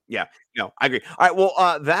 So yeah, no, I agree. All right,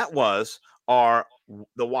 well, that was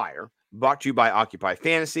the wire brought to you by Occupy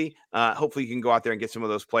Fantasy. Hopefully, you can go out there and get some of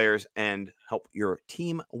those players and help your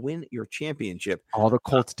team win your championship. All the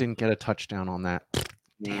Colts didn't get a touchdown on that.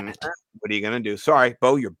 Damn it. What are you going to do? Sorry,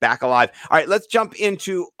 Bo, you're back alive. All right, let's jump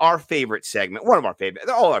into our favorite segment. One of our favorite.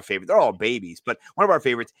 They're all our favorite. They're all babies, but one of our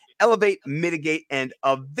favorites, Elevate, Mitigate, and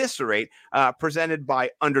Eviscerate, presented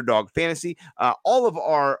by Underdog Fantasy. All of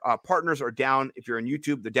our partners are down. If you're on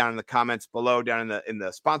YouTube, they're down in the comments below, down in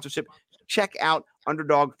the sponsorship. Check out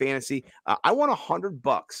Underdog Fantasy. I won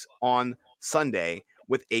 $100 on Sunday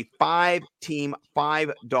with a 5-team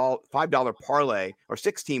 $5 parlay or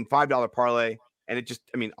 6-team $5 parlay. And it just,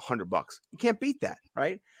 $100. You can't beat that,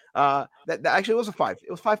 right? that actually was a 5.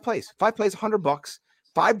 It was 5 plays. 5 plays, $100.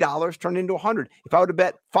 $5 turned into 100. If I would have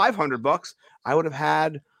bet $500, I would have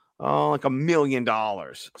had like $1 million.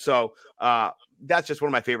 So that's just one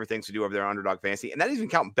of my favorite things to do over there on Underdog Fantasy. And that doesn't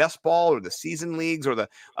count best ball or the season leagues or the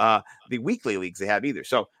weekly leagues they have either.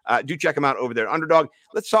 So do check them out over there, Underdog.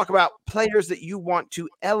 Let's talk about players that you want to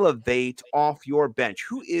elevate off your bench.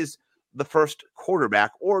 Who is the first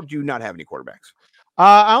quarterback, or do you not have any quarterbacks?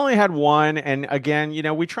 I only had one. And again,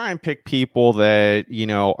 we try and pick people that,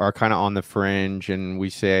 are kind of on the fringe, and we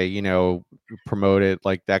say, promote it,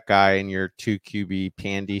 like that guy in your 2 QB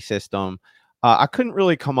pandy system. I couldn't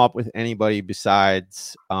really come up with anybody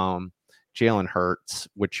besides Jalen Hurts,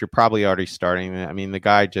 which you're probably already starting. I mean, the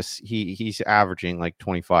guy he's averaging like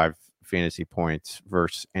 25 fantasy points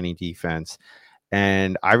versus any defense.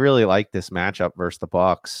 And I really like this matchup versus the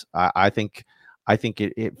Bucs. I think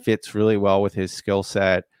it fits really well with his skill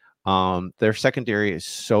set. Their secondary is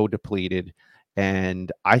so depleted,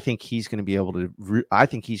 and I think he's going to be able to. I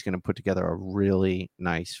think he's going to put together a really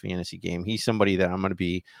nice fantasy game. He's somebody that I'm going to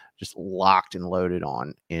be just locked and loaded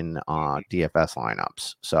on in DFS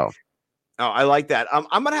lineups. So, I like that. I'm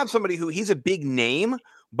going to have somebody he's a big name,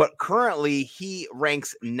 but currently he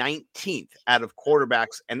ranks 19th out of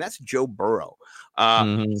quarterbacks, and that's Joe Burrow.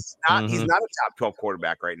 He's not a top 12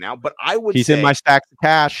 quarterback right now, but I would say he's in my stacks of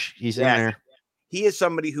cash. He's in there. He is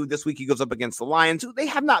somebody who this week he goes up against the Lions, who they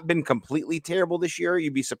have not been completely terrible this year.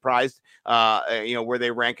 You'd be surprised, where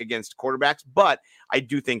they rank against quarterbacks. But I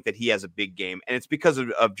do think that he has a big game, and it's because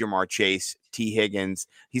of Jamar Chase, T. Higgins.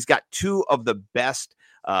 He's got 2 of the best,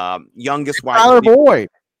 youngest wide Tyler Boyd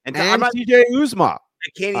and TJ Uzma.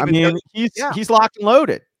 He's locked and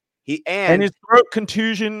loaded. And his throat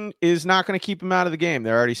contusion is not going to keep him out of the game.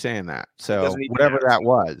 They're already saying that. So whatever that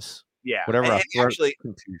was, whatever a throat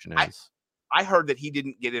contusion is. I heard that he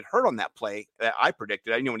didn't get it hurt on that play that I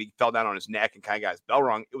predicted. I know when he fell down on his neck and kind of got his bell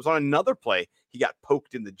rung, it was on another play. He got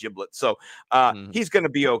poked in the giblet. So he's going to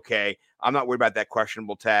be okay. I'm not worried about that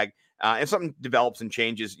questionable tag. If something develops and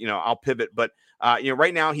changes, I'll pivot. But,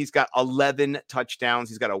 right now he's got 11 touchdowns.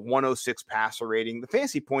 He's got a 106 passer rating. The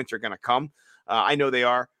fantasy points are going to come. I know they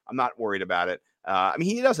are. I'm not worried about it.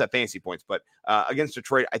 He does have fantasy points, but against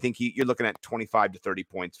Detroit, I think you're looking at 25 to 30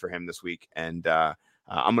 points for him this week. And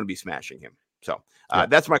I'm going to be smashing him. So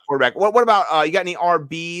that's my quarterback. What about you got any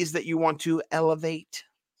RBs that you want to elevate?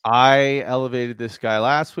 I elevated this guy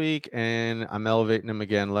last week, and I'm elevating him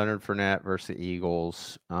again. Leonard Fournette versus the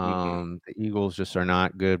Eagles. The Eagles just are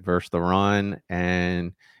not good versus the run,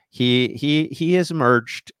 and he has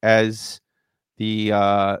emerged as the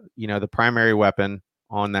the primary weapon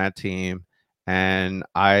on that team, and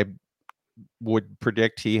I would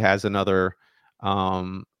predict he has another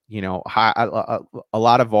high, a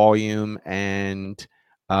lot of volume, and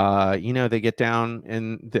they get down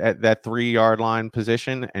in that 3-yard line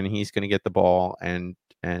position, and he's going to get the ball and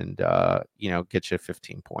get you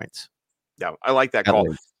 15 points. Yeah, I like that call.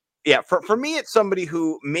 Yeah, for me, it's somebody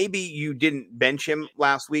who maybe you didn't bench him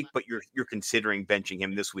last week, but you're considering benching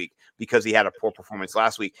him this week because he had a poor performance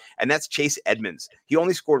last week, and that's Chase Edmonds. He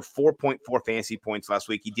only scored 4.4 fantasy points last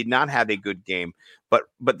week. He did not have a good game, but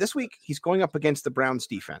this week he's going up against the Browns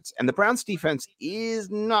defense, and the Browns defense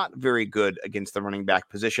is not very good against the running back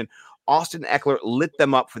position. Austin Eckler lit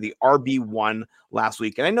them up for the RB1 last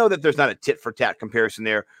week, and I know that there's not a tit-for-tat comparison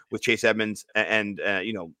there with Chase Edmonds and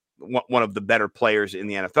one of the better players in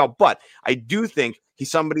the NFL, but I do think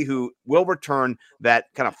he's somebody who will return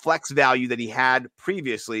that kind of flex value that he had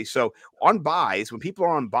previously. So on buys, when people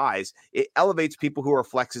are on buys, it elevates people who are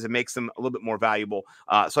flexes and makes them a little bit more valuable.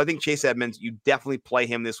 So I think Chase Edmonds, you definitely play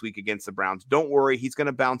him this week against the Browns. Don't worry, he's going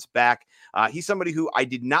to bounce back. He's somebody who I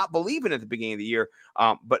did not believe in at the beginning of the year,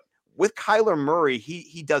 but with Kyler Murray,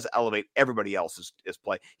 he does elevate everybody else's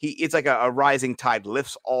play. It's like a rising tide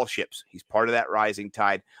lifts all ships. He's part of that rising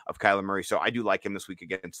tide of Kyler Murray. So I do like him this week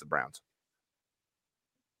against the Browns.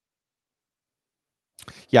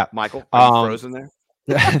 Yeah, Michael, are you frozen there?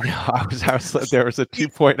 No, I was there was a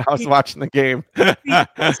 2-point. I was watching the game.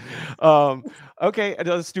 Okay,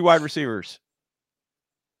 let's do wide receivers.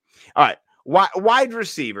 All right, wide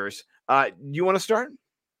receivers. You want to start?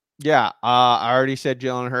 Yeah, I already said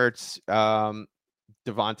Jalen Hurts,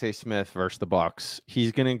 Devontae Smith versus the Bucs.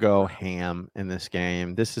 He's gonna go ham in this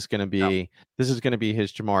game. This is gonna be his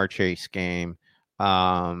Jamar Chase game.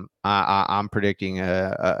 I'm predicting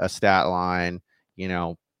a stat line,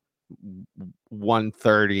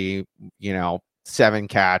 130, 7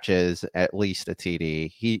 catches, at least a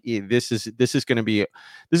TD. This is gonna be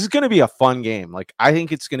a fun game. Like, I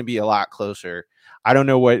think it's gonna be a lot closer. I don't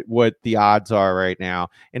know what the odds are right now.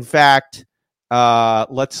 In fact,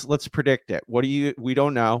 Let's predict it. We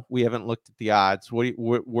don't know. We haven't looked at the odds. What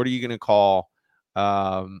are you going to call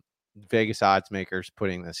Vegas odds makers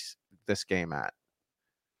putting this game at?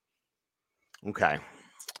 Okay.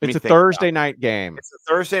 It's a Thursday night game. It's a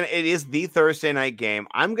Thursday. It is the Thursday night game.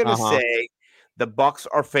 I'm going to say the Bucks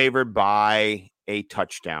are favored by a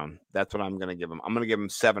touchdown. That's what I'm going to give them. I'm going to give them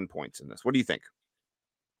 7 points in this. What do you think?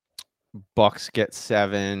 Bucks get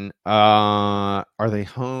 7. Are they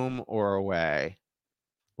home or away?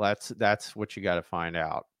 That's what you got to find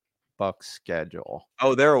out. Bucks schedule.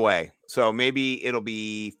 Oh, they're away. So maybe it'll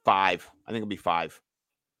be 5. I think it'll be 5.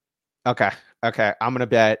 Okay. I'm gonna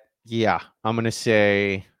bet. Yeah, I'm gonna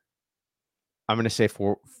say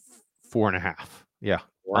 4.5. Yeah,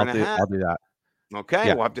 I'll do that. Okay,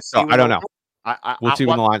 yeah. We'll have to see. So, I don't know. We'll see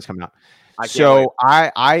when the lines come out. So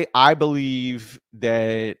I believe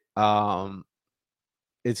that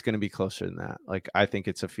it's going to be closer than that. Like, I think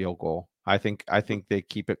it's a field goal. I think they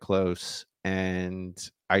keep it close, and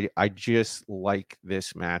I just like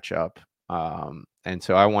this matchup. And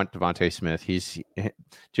so I want Devontae Smith. He's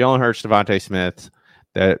Jalen Hurts, Devontae Smith.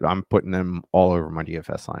 That I'm putting them all over my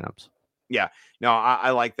DFS lineups. Yeah, no, I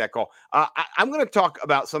like that call. I'm going to talk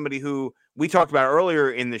about somebody who we talked about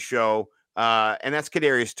earlier in the show, and that's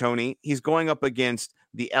Kadarius Toney. He's going up against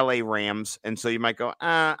the LA Rams, and so you might go,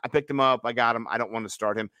 I picked him up, I got him, I don't want to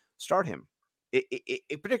start him. Start him.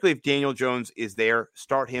 Particularly if Daniel Jones is there,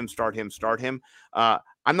 start him. I'm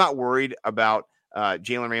not worried about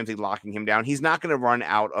Jalen Ramsey locking him down. He's not going to run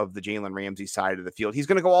out of the Jalen Ramsey side of the field. He's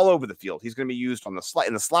going to go all over the field. He's going to be used on the slot,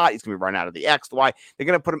 in the slot. He's going to be run out of the X, the Y. They're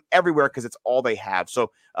going to put him everywhere because it's all they have.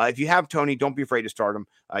 So if you have Toney, don't be afraid to start him.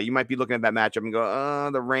 You might be looking at that matchup and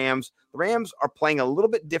go, the Rams. The Rams are playing a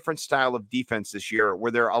little bit different style of defense this year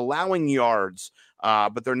where they're allowing yards,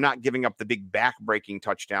 but they're not giving up the big back-breaking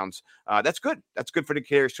touchdowns. That's good. That's good for the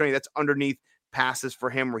Kadarius Toney. That's underneath passes for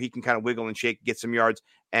him where he can kind of wiggle and shake, get some yards,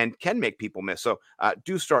 and can make people miss. So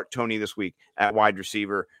do start Toney this week at wide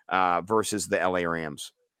receiver versus the LA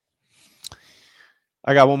Rams.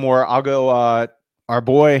 I got one more. I'll go our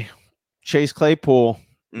boy Chase Claypool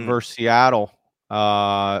versus Seattle.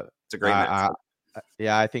 It's a great match.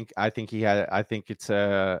 Yeah, I think it's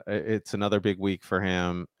another big week for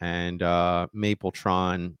him, and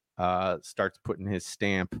Mapletron starts putting his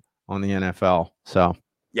stamp on the NFL. So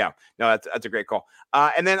yeah, no, that's a great call.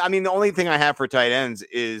 And then, I mean, the only thing I have for tight ends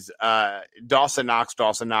is Dawson Knox.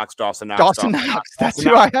 That's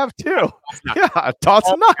who I have too. Yeah,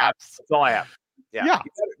 Dawson Knox. That's all I have. Yeah.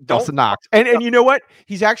 Dawson Knox. And you know what?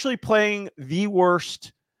 He's actually playing the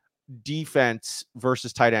worst defense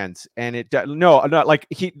versus tight ends. And this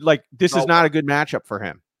is not a good matchup for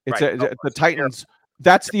him. It's the Titans.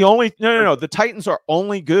 That's the only no. The Titans are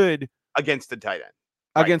only good against the tight end.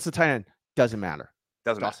 Right. Against the tight end. Doesn't matter.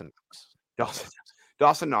 Dawson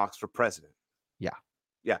Knox for president.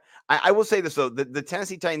 Yeah. I will say this though: the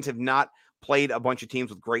Tennessee Titans have not played a bunch of teams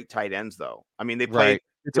with great tight ends, though. I mean, they played. Right.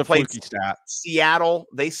 It's a fluky stat. Seattle,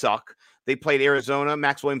 they suck. They played Arizona.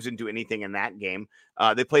 Max Williams didn't do anything in that game.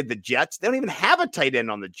 They played the Jets. They don't even have a tight end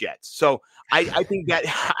on the Jets. So I think that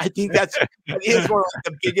is one of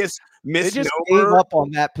the biggest misnomer. They just gave up on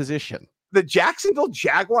that position. The Jacksonville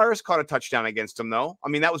Jaguars caught a touchdown against them, though. I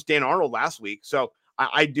mean, that was Dan Arnold last week. So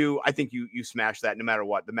I think you smash that no matter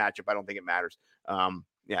what the matchup. I don't think it matters.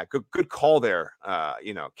 Yeah, good call there.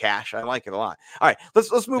 Cash. I like it a lot. All right,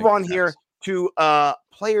 let's move on here to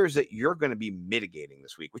players that you're going to be mitigating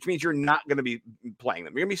this week, which means you're not going to be playing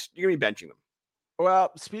them. You're going to be benching them.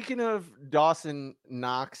 Well, speaking of Dawson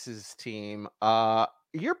Knox's team,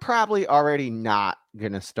 you're probably already not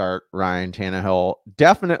going to start Ryan Tannehill.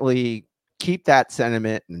 Definitely keep that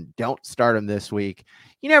sentiment and don't start him this week.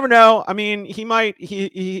 You never know. I mean, he might,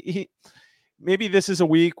 maybe this is a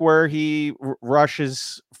week where he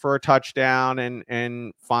rushes for a touchdown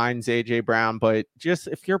and finds AJ Brown. But just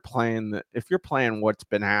if you're playing what's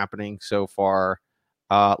been happening so far,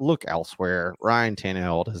 look elsewhere. Ryan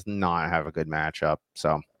Tannehill does not have a good matchup.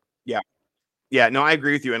 So yeah, no, I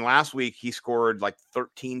agree with you. And last week he scored like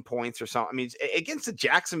 13 points or something. I mean, against the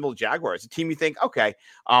Jacksonville Jaguars, a team you think, okay.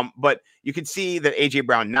 But you could see that AJ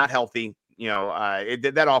Brown not healthy.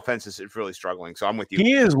 That offense is really struggling. So I'm with you.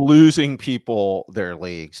 He is losing people their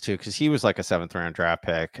leagues too, because he was like a 7th round draft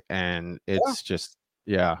pick, and it's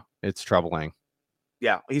it's troubling.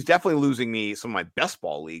 Yeah, he's definitely losing me some of my best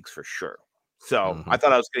ball leagues for sure. So I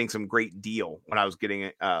thought I was getting some great deal when I was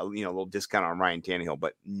getting a little discount on Ryan Tannehill,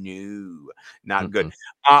 but no, not good.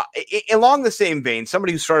 Along the same vein,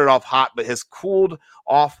 somebody who started off hot but has cooled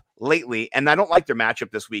off lately, and I don't like their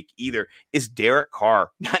matchup this week either, is Derek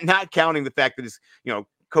Carr. Not counting the fact that his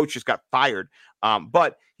coach just got fired.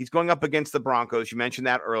 But he's going up against the Broncos. You mentioned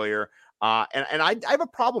that earlier. And I have a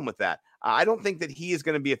problem with that. I don't think that he is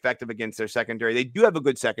going to be effective against their secondary. They do have a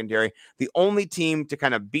good secondary. The only team to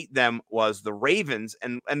kind of beat them was the Ravens.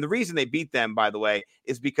 And the reason they beat them, by the way,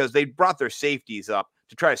 is because they brought their safeties up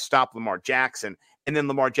to try to stop Lamar Jackson. And then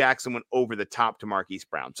Lamar Jackson went over the top to Marquise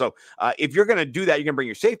Brown. So if you're going to do that, you're going to bring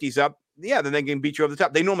your safeties up. Yeah, then they can beat you over the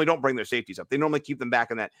top. They normally don't bring their safeties up. They normally keep them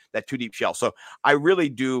back in that too deep shell. So I really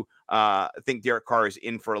do think Derek Carr is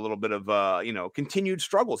in for a little bit of continued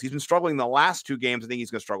struggles. He's been struggling the last 2 games. I think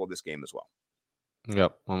he's going to struggle this game as well.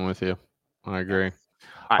 Yep, I'm with you. I agree.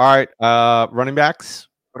 All right. Running backs.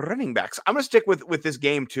 I'm going to stick with this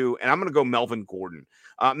game too, and I'm going to go Melvin Gordon.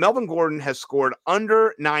 Melvin Gordon has scored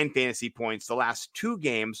under 9 fantasy points the last 2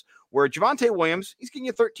 games, where Javonte Williams, he's getting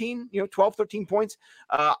you 12, 13 points.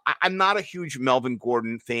 I'm not a huge Melvin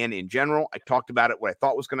Gordon fan in general. I talked about it. What I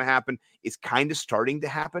thought was going to happen is kind of starting to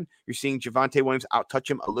happen. You're seeing Javonte Williams out-touch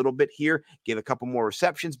him a little bit here, get a couple more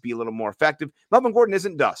receptions, be a little more effective. Melvin Gordon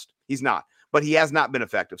isn't dust. He's not. But he has not been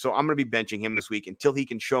effective. So I'm going to be benching him this week until he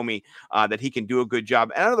can show me that he can do a good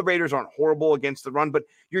job. And I know the Raiders aren't horrible against the run, but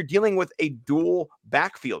you're dealing with a dual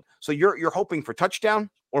backfield. So you're hoping for touchdown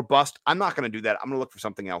or bust. I'm not going to do that. I'm going to look for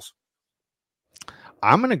something else.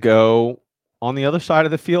 I'm going to go on the other side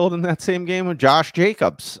of the field in that same game with Josh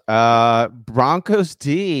Jacobs. Broncos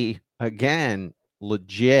D, again,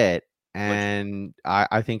 legit. And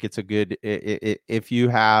I think it's a good – if you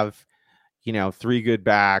have – 3 good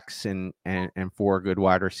backs and 4 good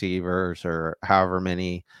wide receivers, or however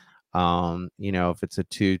many, if it's a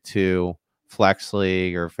 2-2 flex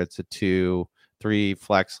league, or if it's a 2-3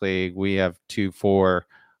 flex league, we have 2-4.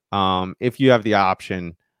 If you have the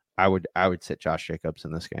option, I would sit Josh Jacobs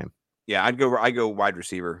in this game. Yeah, I go wide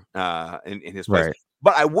receiver in his place. Right.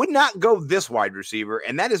 But I would not go this wide receiver,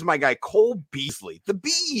 and that is my guy Cole Beasley. The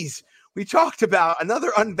Bees. We talked about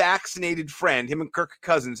another unvaccinated friend, him and Kirk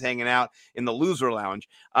Cousins hanging out in the loser lounge.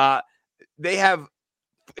 He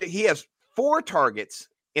has 4 targets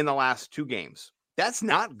in the last 2 games. That's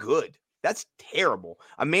not good. That's terrible.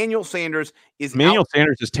 Emmanuel Sanders is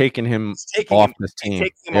taking him off this team.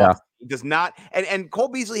 Off. He does not. And Cole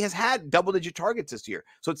Beasley has had double-digit targets this year.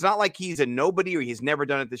 So it's not like he's a nobody or he's never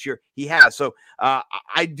done it this year. He has. So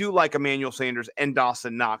I do like Emmanuel Sanders and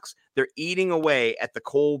Dawson Knox. They're eating away at the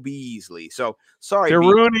Cole Beasley. So sorry. They're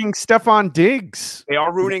ruining Stephon Diggs. They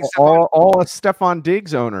are ruining all Stephon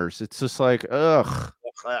Diggs owners. It's just like, ugh.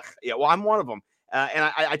 Yeah, well, I'm one of them. And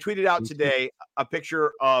I tweeted out today a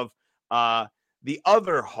picture of the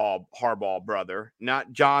other Harbaugh brother,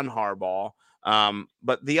 not John Harbaugh,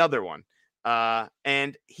 but the other one.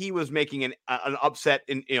 And he was making an upset,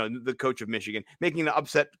 the coach of Michigan, making an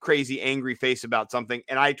upset, crazy, angry face about something.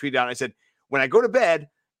 And I tweeted out, I said, when I go to bed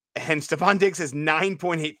and Stephon Diggs has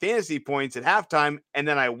 9.8 fantasy points at halftime, and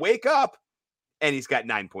then I wake up and he's got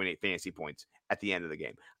 9.8 fantasy points at the end of the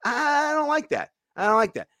game. I don't like that.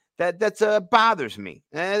 That bothers me.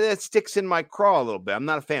 That sticks in my craw a little bit. I'm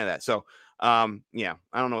not a fan of that. So, yeah,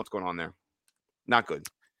 I don't know what's going on there. Not good.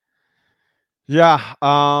 Yeah.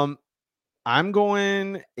 I'm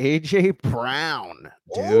going AJ Brown,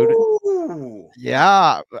 dude. Ooh.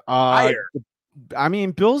 Yeah. I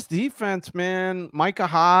mean, Bill's defense, man. Micah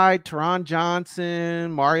Hyde, Teron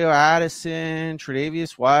Johnson, Mario Addison,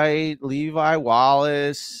 Tre'Davious White, Levi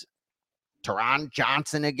Wallace, Teron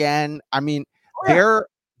Johnson again. I mean, they're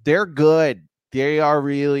good. They are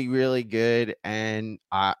really, really good. And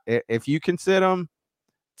if you can sit them,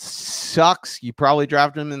 sucks. You probably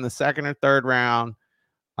draft them in the 2nd or 3rd round.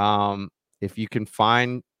 If you can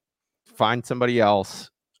find somebody else,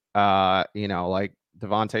 like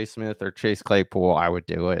Devontae Smith or Chase Claypool, I would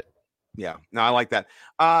do it. Yeah, no, I like that.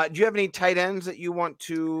 Do you have any tight ends that you want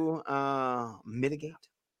to mitigate?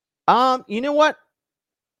 You know what?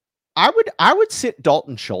 I would sit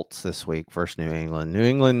Dalton Schultz this week versus New England. New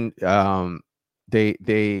England,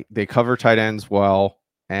 they cover tight ends well,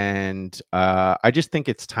 and I just think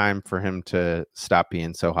it's time for him to stop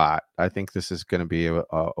being so hot. I think this is going to be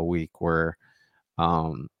a week where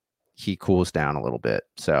he cools down a little bit.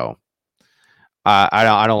 So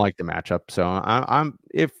I don't like the matchup. So I'm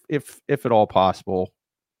if at all possible,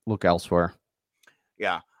 look elsewhere.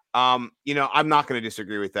 Yeah. I'm not going to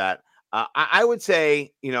disagree with that. I would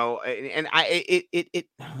say, and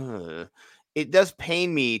it does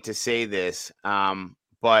pain me to say this,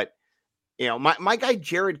 but my guy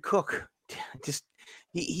Jared Cook, just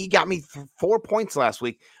he got me 4 points last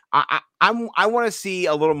week. I want to see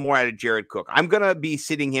a little more out of Jared Cook. I'm gonna be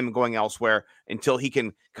sitting him going elsewhere until he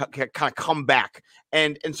can kind of come back.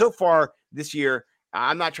 And so far this year,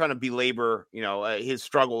 I'm not trying to belabor, his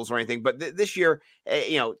struggles or anything, but this year,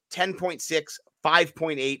 10.6,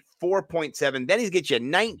 5.8, 4.7, then he gets you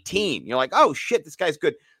 19. You're like, oh shit, this guy's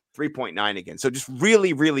good. 3.9 again. So just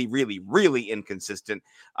really, really, really, really inconsistent.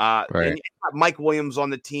 Right. And you got Mike Williams on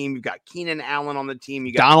the team. You've got Keenan Allen on the team.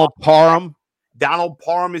 You got Donald Parham. Donald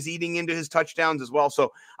Parham is eating into his touchdowns as well.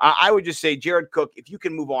 So I would just say Jared Cook, if you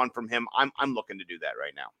can move on from him, I'm looking to do that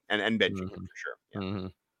right now and benching him for sure. Yeah. Mm-hmm.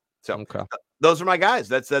 So okay. Those are my guys.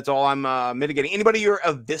 That's all I'm mitigating. Anybody you're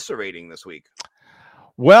eviscerating this week?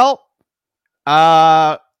 Well,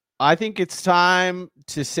 I think it's time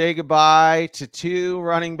to say goodbye to two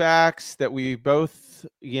running backs that we both,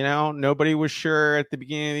 nobody was sure at the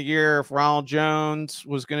beginning of the year if Ronald Jones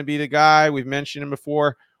was going to be the guy. We've mentioned him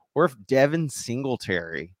before, or if Devin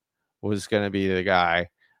Singletary was going to be the guy.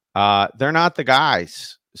 They're not the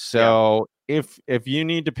guys. So if you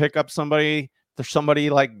need to pick up somebody, there's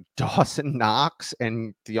somebody like Dawson Knox,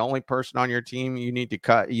 and the only person on your team you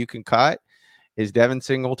can cut is Devin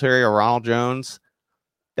Singletary or Ronald Jones.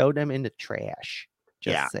 Throw them in the trash.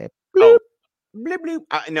 Just say bloop, bloop,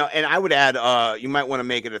 bloop. No, and I would add, you might want to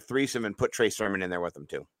make it a threesome and put Trey Sermon in there with them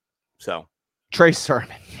too. So Trey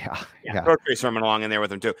Sermon, yeah. Throw Trey Sermon along in there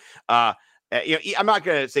with him too. I'm not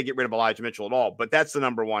going to say get rid of Elijah Mitchell at all, but that's the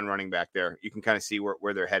number one running back there. You can kind of see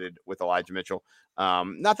where they're headed with Elijah Mitchell.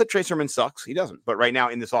 Not that Trey Sermon sucks, he doesn't, but right now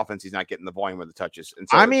in this offense, he's not getting the volume of the touches. And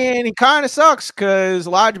so, he kind of sucks because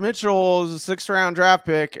Elijah Mitchell is a 6th round draft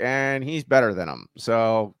pick, and he's better than him.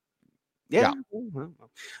 So. Yeah. All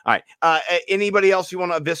right. Anybody else you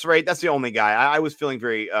want to eviscerate? That's the only guy. I was feeling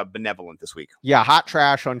very benevolent this week. Yeah. Hot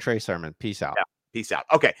trash on Trey Sermon. Peace out. Yeah, peace out.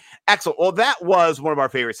 Okay. Excellent. Well, that was one of our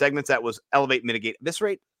favorite segments. That was Elevate, Mitigate,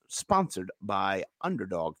 Eviscerate, sponsored by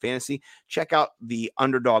Underdog Fantasy. Check out the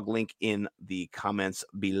Underdog link in the comments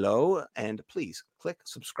below. And please click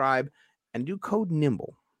subscribe and do code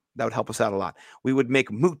NIMBLE. That would help us out a lot. We would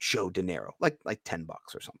make mucho dinero, like $10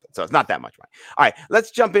 or something. So it's not that much money. All right,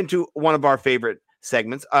 let's jump into one of our favorite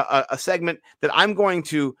segments, a segment that I'm going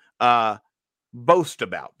to boast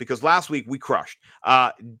about because last week we crushed.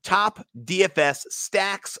 Top DFS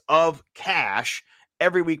Stacks of Cash,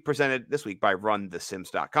 every week presented this week by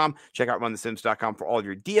runthesims.com. Check out runthesims.com for all of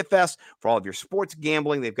your DFS, for all of your sports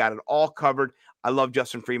gambling. They've got it all covered. I love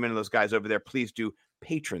Justin Freeman and those guys over there. Please do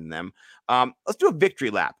patron them. Let's do a victory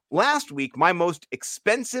lap. Last week, my most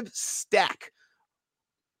expensive stack,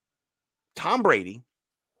 Tom Brady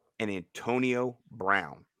and Antonio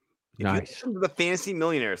Brown. If you listened to the Fantasy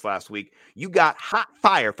Millionaires last week, you got hot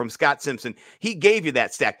fire from Scott Simpson. He gave you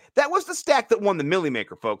that stack. That was the stack that won the Millie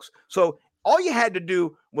Maker, folks. So all you had to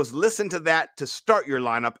do was listen to that to start your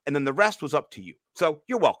lineup, and then the rest was up to you. So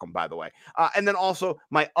you're welcome, by the way. And then also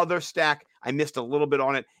my other stack, I missed a little bit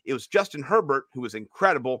on it. It was Justin Herbert, who was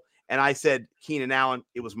incredible. And I said Keenan Allen.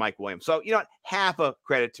 It was Mike Williams. So, half a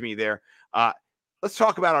credit to me there. Let's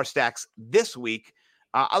talk about our stacks this week.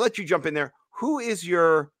 I'll let you jump in there. Who is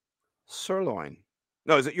your sirloin?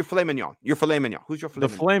 No, is it your filet mignon? Your filet mignon. Who's your filet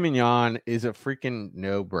mignon? The filet mignon is a freaking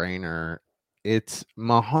no-brainer. It's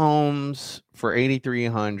Mahomes for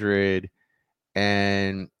 8,300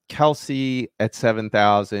 and Kelsey at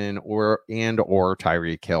 7,000 or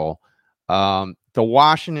Tyreek Hill. The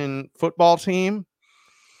Washington football team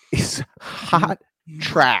is hot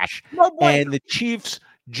trash. And the Chiefs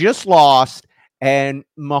just lost, and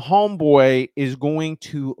Mahomes boy is going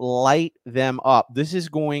to light them up. This is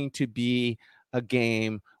going to be a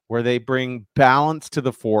game where they bring balance to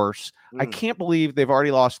the force. I can't believe they've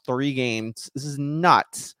already lost 3 games. This is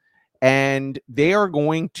nuts. And they are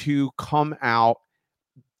going to come out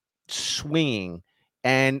swinging,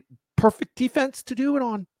 and perfect defense to do it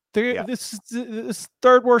on. This is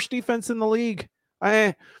third worst defense in the league.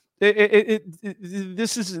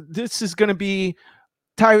 This is going to be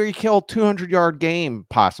Tyreek Hill 200-yard game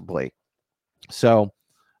possibly. So,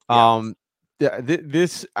 you're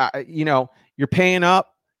paying up.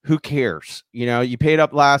 Who cares? You paid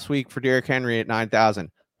up last week for Derrick Henry at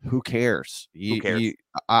 9,000. Who cares? Who cares?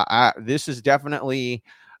 This is definitely,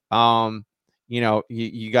 you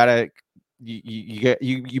gotta,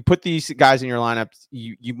 you put these guys in your lineups.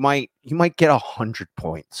 You might get 100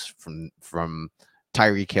 points from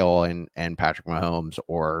Tyreek Hill and Patrick Mahomes,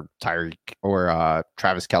 or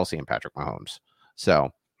Travis Kelce and Patrick Mahomes. So,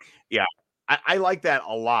 yeah, I like that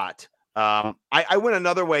a lot. I went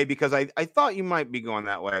another way because I thought you might be going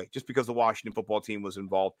that way just because the Washington football team was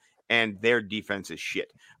involved and their defense is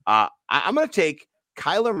shit. I'm going to take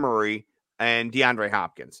Kyler Murray and DeAndre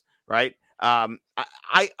Hopkins, right? They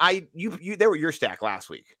were your stack last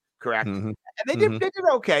week, correct? Mm-hmm. And they did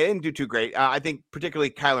okay. They didn't do too great. I think particularly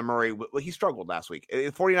Kyler Murray, he struggled last week.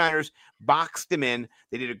 The 49ers boxed him in.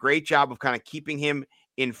 They did a great job of kind of keeping him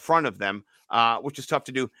in front of them, which is tough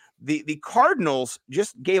to do. The Cardinals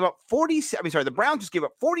just gave up the Browns just gave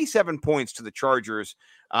up 47 points to the Chargers.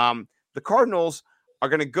 The Cardinals are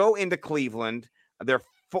going to go into Cleveland. They're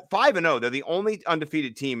 5-0. They're the only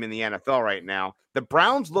undefeated team in the NFL right now. The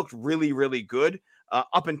Browns looked really, really good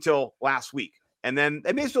up until last week. And then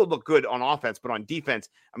they may still look good on offense, but on defense,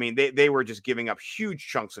 I mean, they were just giving up huge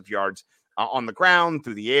chunks of yards on the ground,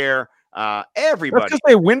 through the air. Everybody. That's because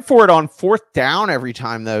they win for it on fourth down every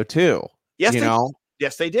time, though, too. Yes,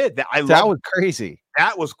 Yes, they did. That was crazy.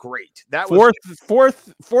 That was great. That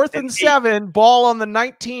fourth and 7, ball on the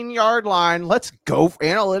 19-yard line. Let's go.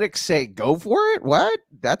 Analytics say go for it. What?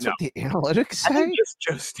 That's what the analytics say. I think just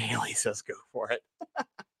Joe Staley says go for it.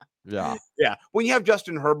 Yeah. When you have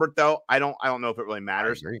Justin Herbert, though, I don't know if it really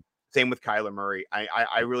matters. Same with Kyler Murray.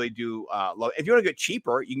 I really do love. If you want to get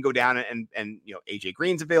cheaper, you can go down and AJ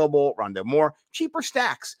Green's available, Rondale Moore, cheaper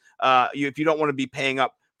stacks. If you don't want to be paying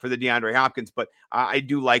up for the DeAndre Hopkins, but I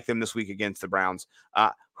do like them this week against the Browns.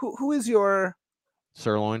 Who is your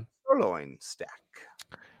sirloin stack?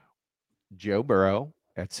 Joe Burrow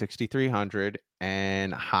at 6,300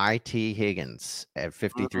 and high T Higgins at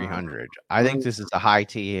 5,300. I think this is a high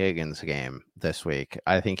T Higgins game this week.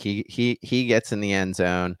 I think he gets in the end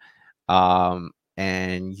zone,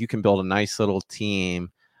 and you can build a nice little team.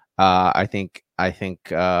 I think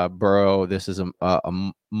Burrow, this is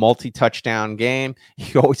a multi-touchdown game.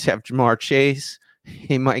 You always have Jamar Chase.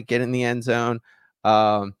 He might get in the end zone.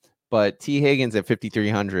 But T Higgins at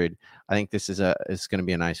 5,300, I think this is going to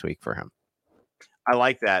be a nice week for him. I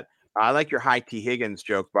like that. I like your high T Higgins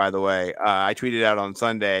joke, by the way. I tweeted out on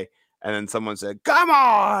Sunday, and then someone said, "Come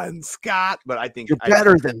on, Scott!" But I think you're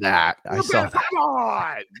better than that. I saw that. Come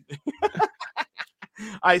on.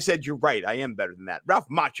 I said, "You're right. I am better than that." Ralph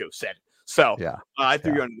Macchio said it. So I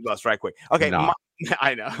threw you under the bus right quick. Okay,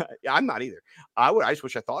 I know. I'm not either. I just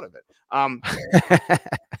wish I thought of it.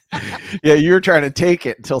 Yeah, you were trying to take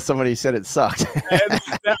it until somebody said it sucked. And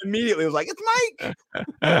that immediately was like, "It's Mike."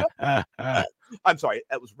 I'm sorry,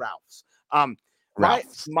 that was Ralph's.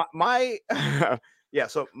 Ralph's. My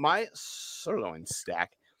so my sirloin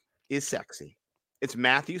stack is sexy. It's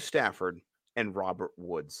Matthew Stafford and Robert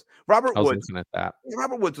Woods. Robert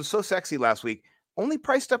Woods was so sexy last week, only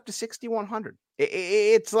priced up to 6,100.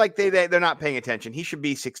 It's like they're not paying attention. He should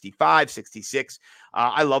be 65, 66.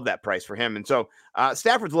 I love that price for him. And so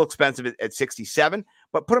Stafford's a little expensive at 67,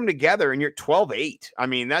 but put them together and you're 12-8. I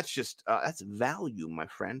mean, that's just that's value, my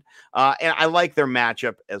friend. And I like their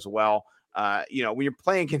matchup as well. When you're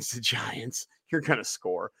playing against the Giants, you're going to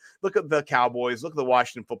score. Look at the Cowboys. Look at the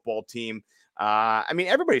Washington football team. I mean,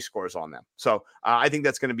 everybody scores on them. So I think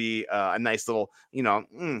that's going to be a nice little,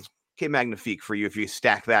 que magnifique for you if you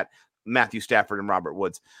stack that Matthew Stafford and Robert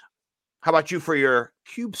Woods. How about you for your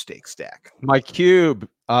cube stake stack? My cube,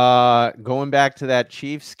 going back to that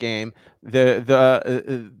Chiefs game,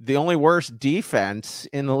 the only worst defense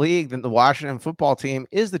in the league than the Washington football team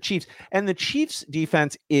is the Chiefs, and the Chiefs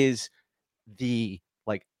defense is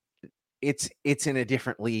it's in a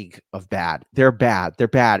different league of bad. They're bad. They're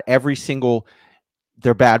bad.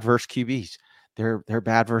 They're bad versus QBs. They're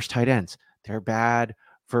bad versus tight ends. They're bad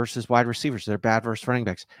versus wide receivers. They're bad versus running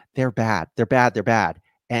backs. They're bad. They're bad. They're bad.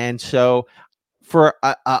 And so for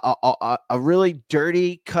a really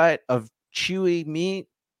dirty cut of chewy meat,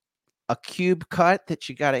 a cube cut that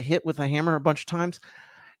you got to hit with a hammer a bunch of times,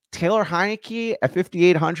 Taylor Heineke at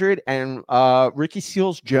 5,800 and Ricky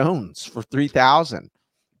Seals-Jones for 3,000.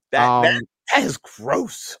 That is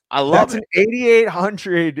gross. I love it. That's an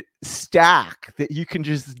 8,800 stack that you can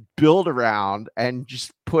just build around and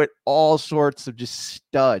just put all sorts of just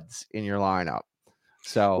studs in your lineup.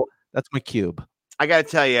 So that's my cube. I got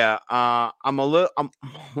to tell you, I'm a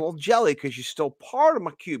little jelly because you're still part of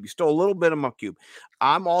my cube. You stole a little bit of my cube.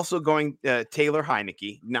 I'm also going Taylor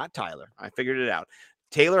Heineke, not Tyler. I figured it out.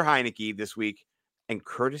 Taylor Heineke this week and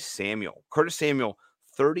Curtis Samuel. Curtis Samuel,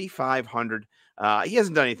 3,500. He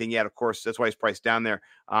hasn't done anything yet, of course. That's why he's priced down there.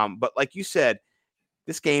 But like you said,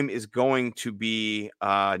 this game is going to be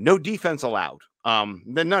no defense allowed.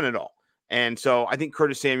 None at all. And so I think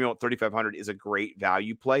Curtis Samuel at 3,500 is a great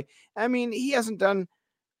value play. I mean, he hasn't done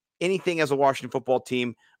anything as a Washington football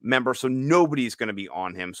team member, so nobody's going to be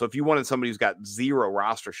on him. So if you wanted somebody who's got zero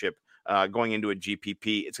rostership going into a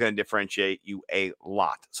GPP, it's going to differentiate you a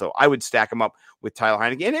lot. So I would stack him up with Tyler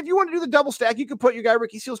Heineke. And if you want to do the double stack, you could put your guy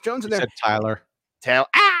Ricky Seals-Jones in there. Tyler. Damn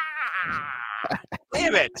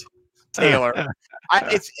it. Taylor.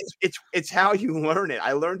 It's how you learn it.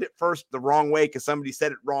 I learned it first the wrong way because somebody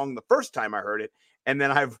said it wrong the first time I heard it, and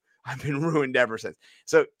then I've been ruined ever since.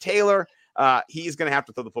 So Taylor, he's going to have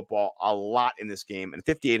to throw the football a lot in this game, and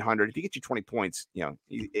 5,800. If you get you 20 points,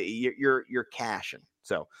 you're cashing.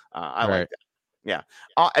 So I like that. Yeah,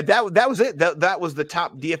 that was it. That was the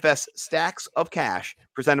top DFS stacks of cash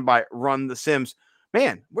presented by Run the Sims.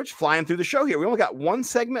 Man, we're just flying through the show here. We only got one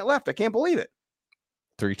segment left. I can't believe it.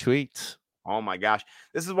 3 tweets. Oh my gosh,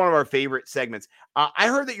 this is one of our favorite segments. I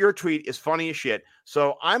heard that your tweet is funny as shit,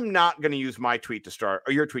 so I'm not going to use my tweet to start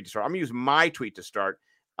or your tweet to start. I'm going to use my tweet to start.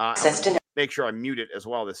 Make sure I mute it as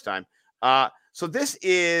well this time. So this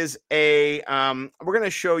is we're going to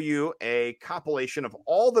show you a compilation of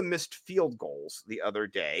all the missed field goals the other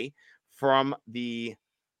day from the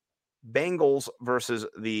Bengals versus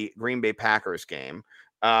the Green Bay Packers game.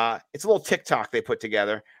 It's a little TikTok they put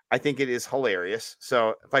together. I think it is hilarious.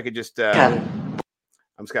 So if I could just, I'm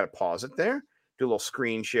just got to pause it there, do a little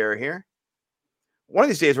screen share here. One of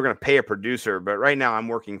these days we're going to pay a producer, but right now I'm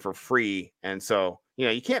working for free. And so,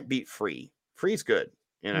 you can't beat free. Free's good.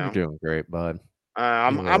 You're doing great, bud.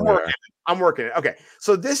 I'm working it. Okay.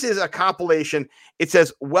 So this is a compilation. It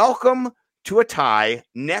says, welcome to a tie.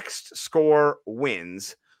 Next score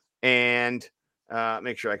wins. And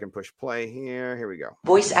make sure I can push play here. Here we go.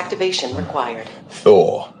 Voice activation required.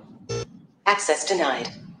 Thor. Access denied.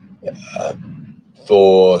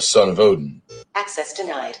 Thor, son of Odin. Access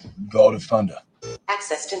denied. God of thunder.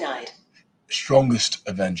 Access denied. Strongest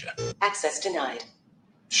Avenger. Access denied.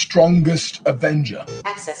 Strongest Avenger.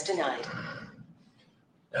 Access denied.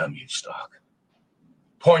 Damn you, Stark.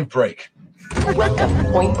 Point Break. Welcome,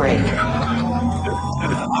 Point Break.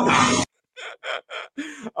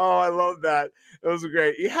 Oh, I love that. That was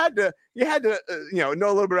great. You had to know a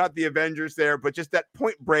little bit about the Avengers there, but just that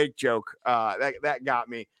Point Break joke, that got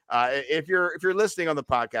me. If you're listening on the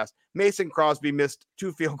podcast, Mason Crosby missed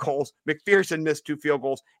 2 field goals. McPherson missed 2 field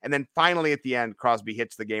goals. And then finally at the end, Crosby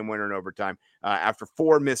hits the game winner in overtime after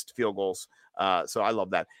 4 missed field goals. So I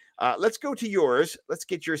love that. Let's go to yours. Let's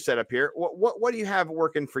get your setup here. What do you have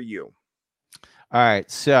working for you? All right.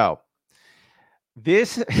 So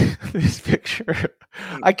this picture,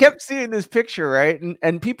 I kept seeing this picture, right?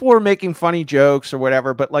 And people were making funny jokes or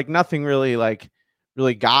whatever, but like nothing really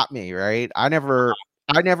got me, right? I never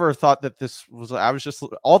thought that this was, I was just,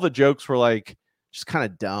 all the jokes were like just kind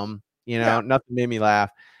of dumb, nothing made me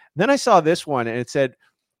laugh. Then I saw this one and it said,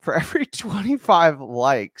 for every 25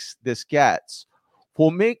 likes this gets,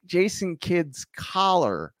 we'll make Jason Kidd's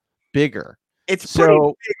collar bigger. It's pretty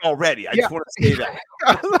big already. I just want to say that.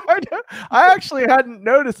 I actually hadn't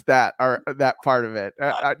noticed that part of it.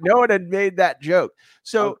 No one had made that joke.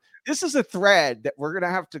 So this is a thread that we're going to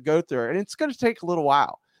have to go through, and it's going to take a little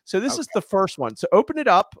while. So this is the first one. So open it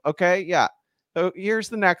up. Okay. Yeah. So here's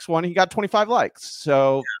the next one. He got 25 likes.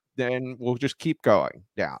 So then we'll just keep going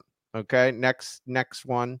down. Okay. Next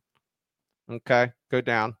one. Okay. Go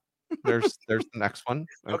down. There's the next one.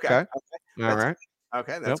 Okay. All right.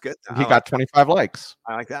 Okay, that's good. He got 25 likes.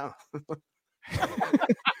 I like that.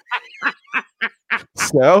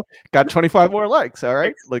 So got 25 more likes. All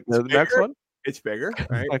right. Like the next one. It's bigger.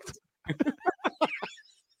 Right.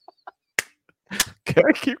 Okay,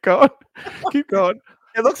 keep going. Keep going.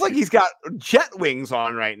 It looks like he's got jet wings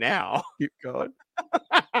on right now. Keep going.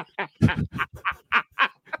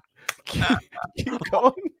 keep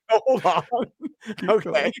going. Hold on.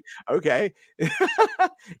 Okay.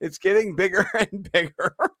 It's getting bigger and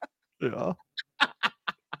bigger. Yeah.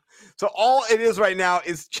 So all it is right now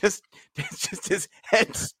is just his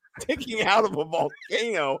head sticking out of a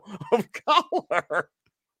volcano of color.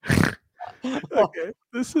 Okay.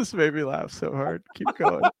 This has made me laugh so hard. Keep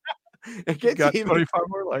going. It got 25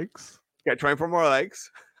 more likes. Got 24 more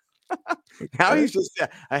likes. Now he's just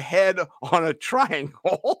a head on a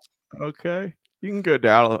triangle. Okay. You can go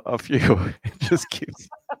down a few. It just keeps.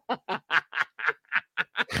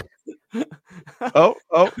 Oh.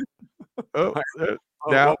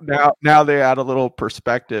 Now they add a little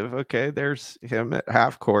perspective. Okay, there's him at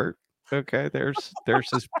half court. Okay, there's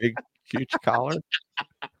his big, huge collar.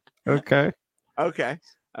 Okay.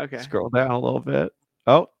 Scroll down a little bit.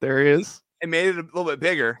 Oh, there he is. It made it a little bit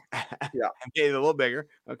bigger. Yeah, I made it a little bigger.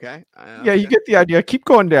 Okay. Yeah, you get the idea. Keep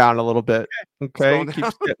going down a little bit. Okay,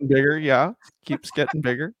 keeps getting bigger. Yeah, keeps getting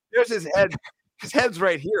bigger. There's his head. His head's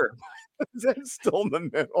right here. His head's still in the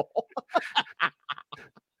middle.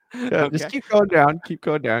 Yeah, just keep going down. Keep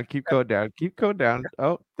going down. Keep going down. Keep going down.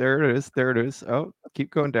 Oh, there it is. There it is. Oh, keep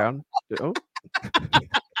going down. Oh.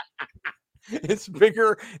 It's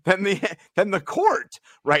bigger than the court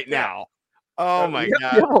right now. Oh my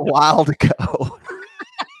God. You have a while to go.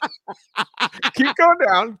 Keep going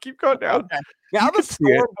down. Keep going down. Okay. Now You can see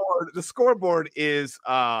it. the scoreboard is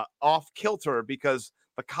off kilter because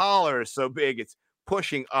the collar is so big it's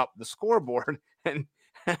pushing up the scoreboard. And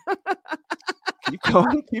Keep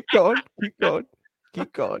going. Keep going. Keep going.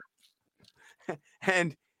 Keep going.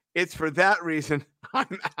 And it's for that reason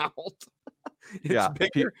I'm out. Yeah.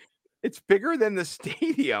 It's bigger than the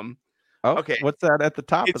stadium. Oh, Okay. What's that at the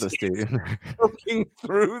top of the stadium? Looking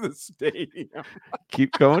through the stadium.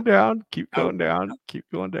 Keep going down. Keep going down. Keep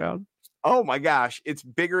going down. Oh my gosh, it's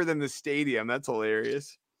bigger than the stadium. That's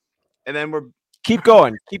hilarious. And then we're Keep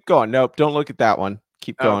going. Keep going. Nope. Don't look at that one.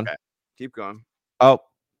 Keep going. okay. Keep going. Oh.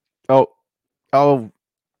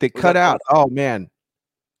 They cut out. Oh man.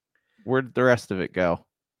 Where'd the rest of it go?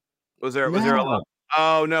 Was there a lot?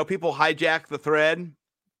 Oh no, people hijacked the thread.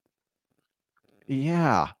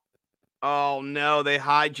 Yeah. Oh no, they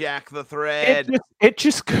hijacked the thread. It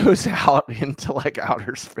just goes out into like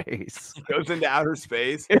outer space. It goes into outer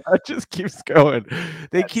space. Yeah, it just keeps going.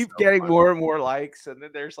 They That's keep so getting funny. more and more likes, and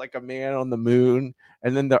then there's like a man on the moon,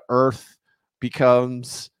 and then the Earth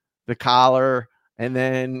becomes the collar, and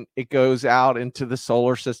then it goes out into the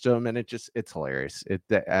solar system, and it's hilarious.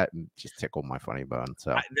 That just tickled my funny bone.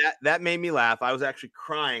 So that made me laugh. I was actually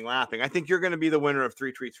crying laughing. I think you're going to be the winner of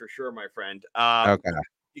 3 tweets for sure, my friend. okay.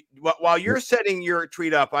 While you're setting your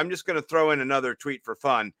tweet up, I'm just going to throw in another tweet for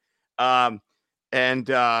fun. I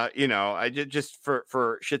just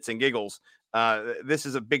for shits and giggles. This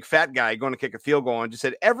is a big fat guy going to kick a field goal and just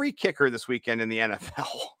said every kicker this weekend in the NFL.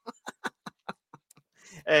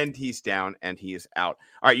 And he's down and he is out.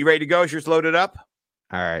 All right, you ready to go? Is yours loaded up?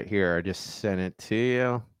 All right, here, I just sent it to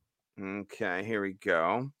you. Okay, here we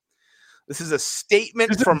go. This is a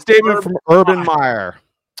statement from Urban Meyer.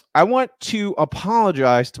 I want to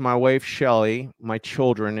apologize to my wife, Shelly, my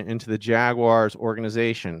children, and to the Jaguars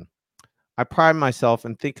organization. I pride myself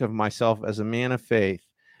and think of myself as a man of faith.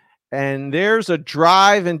 And there's a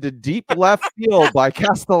drive into deep left field by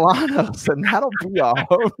Castellanos, and that'll be a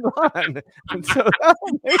home run. And so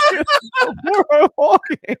that'll make it a ball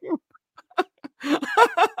game.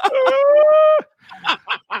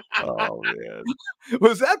 Oh man,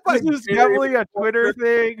 was that by this is definitely a Twitter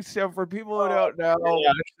thing? So for people who don't know,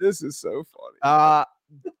 this is so funny.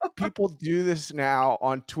 People do this now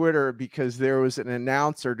on Twitter because there was an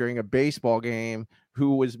announcer during a baseball game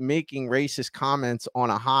who was making racist comments on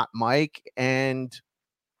a hot mic and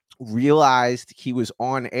realized he was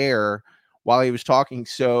on air while he was talking.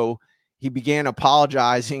 So he began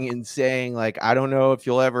apologizing and saying, like, I don't know if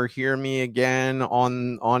you'll ever hear me again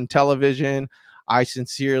on television. I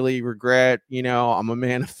sincerely regret, I'm a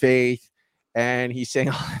man of faith. And he's saying,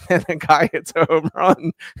 and the guy hits a home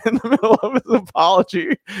run in the middle of his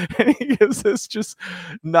apology. And he gives this just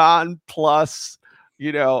non-plus,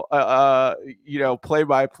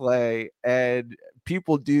 play-by-play. And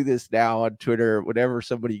people do this now on Twitter. Whenever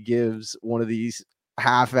somebody gives one of these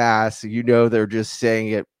half-ass, they're just saying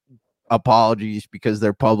it apologies because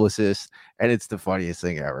they're publicists. And it's the funniest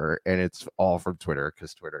thing ever. And it's all from Twitter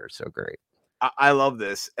because Twitter is so great. I love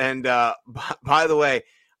this. And by the way,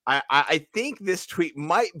 I think this tweet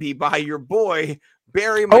might be by your boy,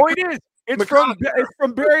 Barry. Oh, it is. It's from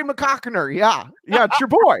Barry McCockner. Yeah. It's your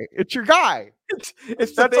boy. It's your guy.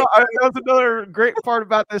 That's another great part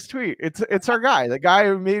about this tweet. It's our guy, the guy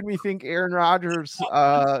who made me think Aaron Rodgers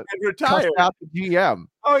retired out the GM.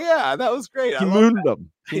 Oh yeah, that was great. He mooned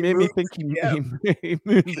him. He made me think he mooned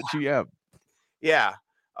the GM. Yeah.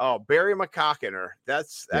 Oh, Barry McCockner. That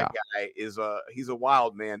guy is he's a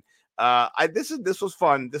wild man. This was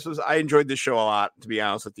fun. I enjoyed this show a lot, to be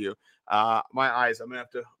honest with you. My eyes, I'm gonna have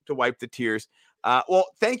to wipe the tears. Well,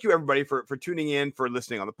 thank you everybody for tuning in, for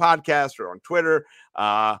listening on the podcast or on Twitter,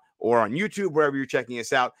 or on YouTube, wherever you're checking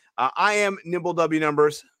us out. I am Nimble W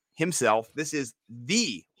Numbers himself. This is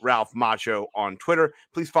the Ralph Macho on Twitter.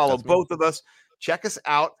 Please follow both of us. Check us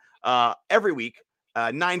out every week.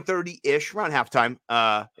 9:30-ish, around halftime,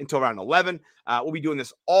 until around 11. We'll be doing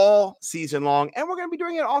this all season long, and we're going to be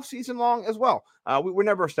doing it off season long as well. We're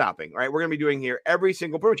never stopping, right? We're going to be doing here pretty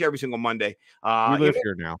much every single Monday. We live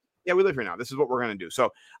here now. Yeah, we live here now. This is what we're going to do.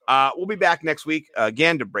 So we'll be back next week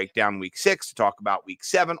again to break down week 6, to talk about week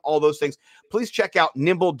 7, all those things. Please check out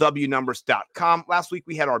nimblewnumbers.com. Last week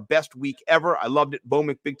we had our best week ever. I loved it.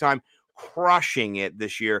 Bowman big time, crushing it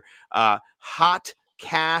this year. Hot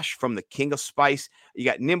cash from the King of Spice. You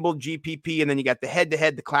got Nimble GPP, and then you got the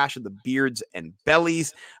head-to-head, the clash of the beards and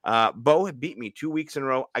bellies. Bo had beat me 2 weeks in a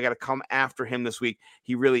row. I got to come after him this week.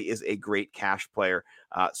 He really is a great cash player.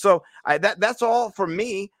 So that's all from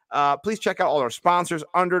me. Please check out all our sponsors,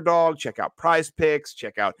 Underdog. Check out Prize Picks.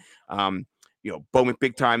 Check out Bowman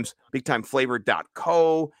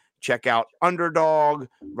bigtimeflavor.co. Check out Underdog,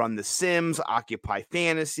 Run the Sims, Occupy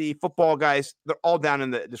Fantasy, Football Guys. They're all down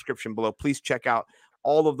in the description below. Please check out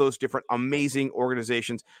all of those different amazing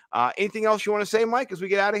organizations. Anything else you want to say, Mike, as we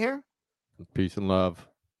get out of here? Peace and love.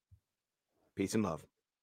 Peace and love.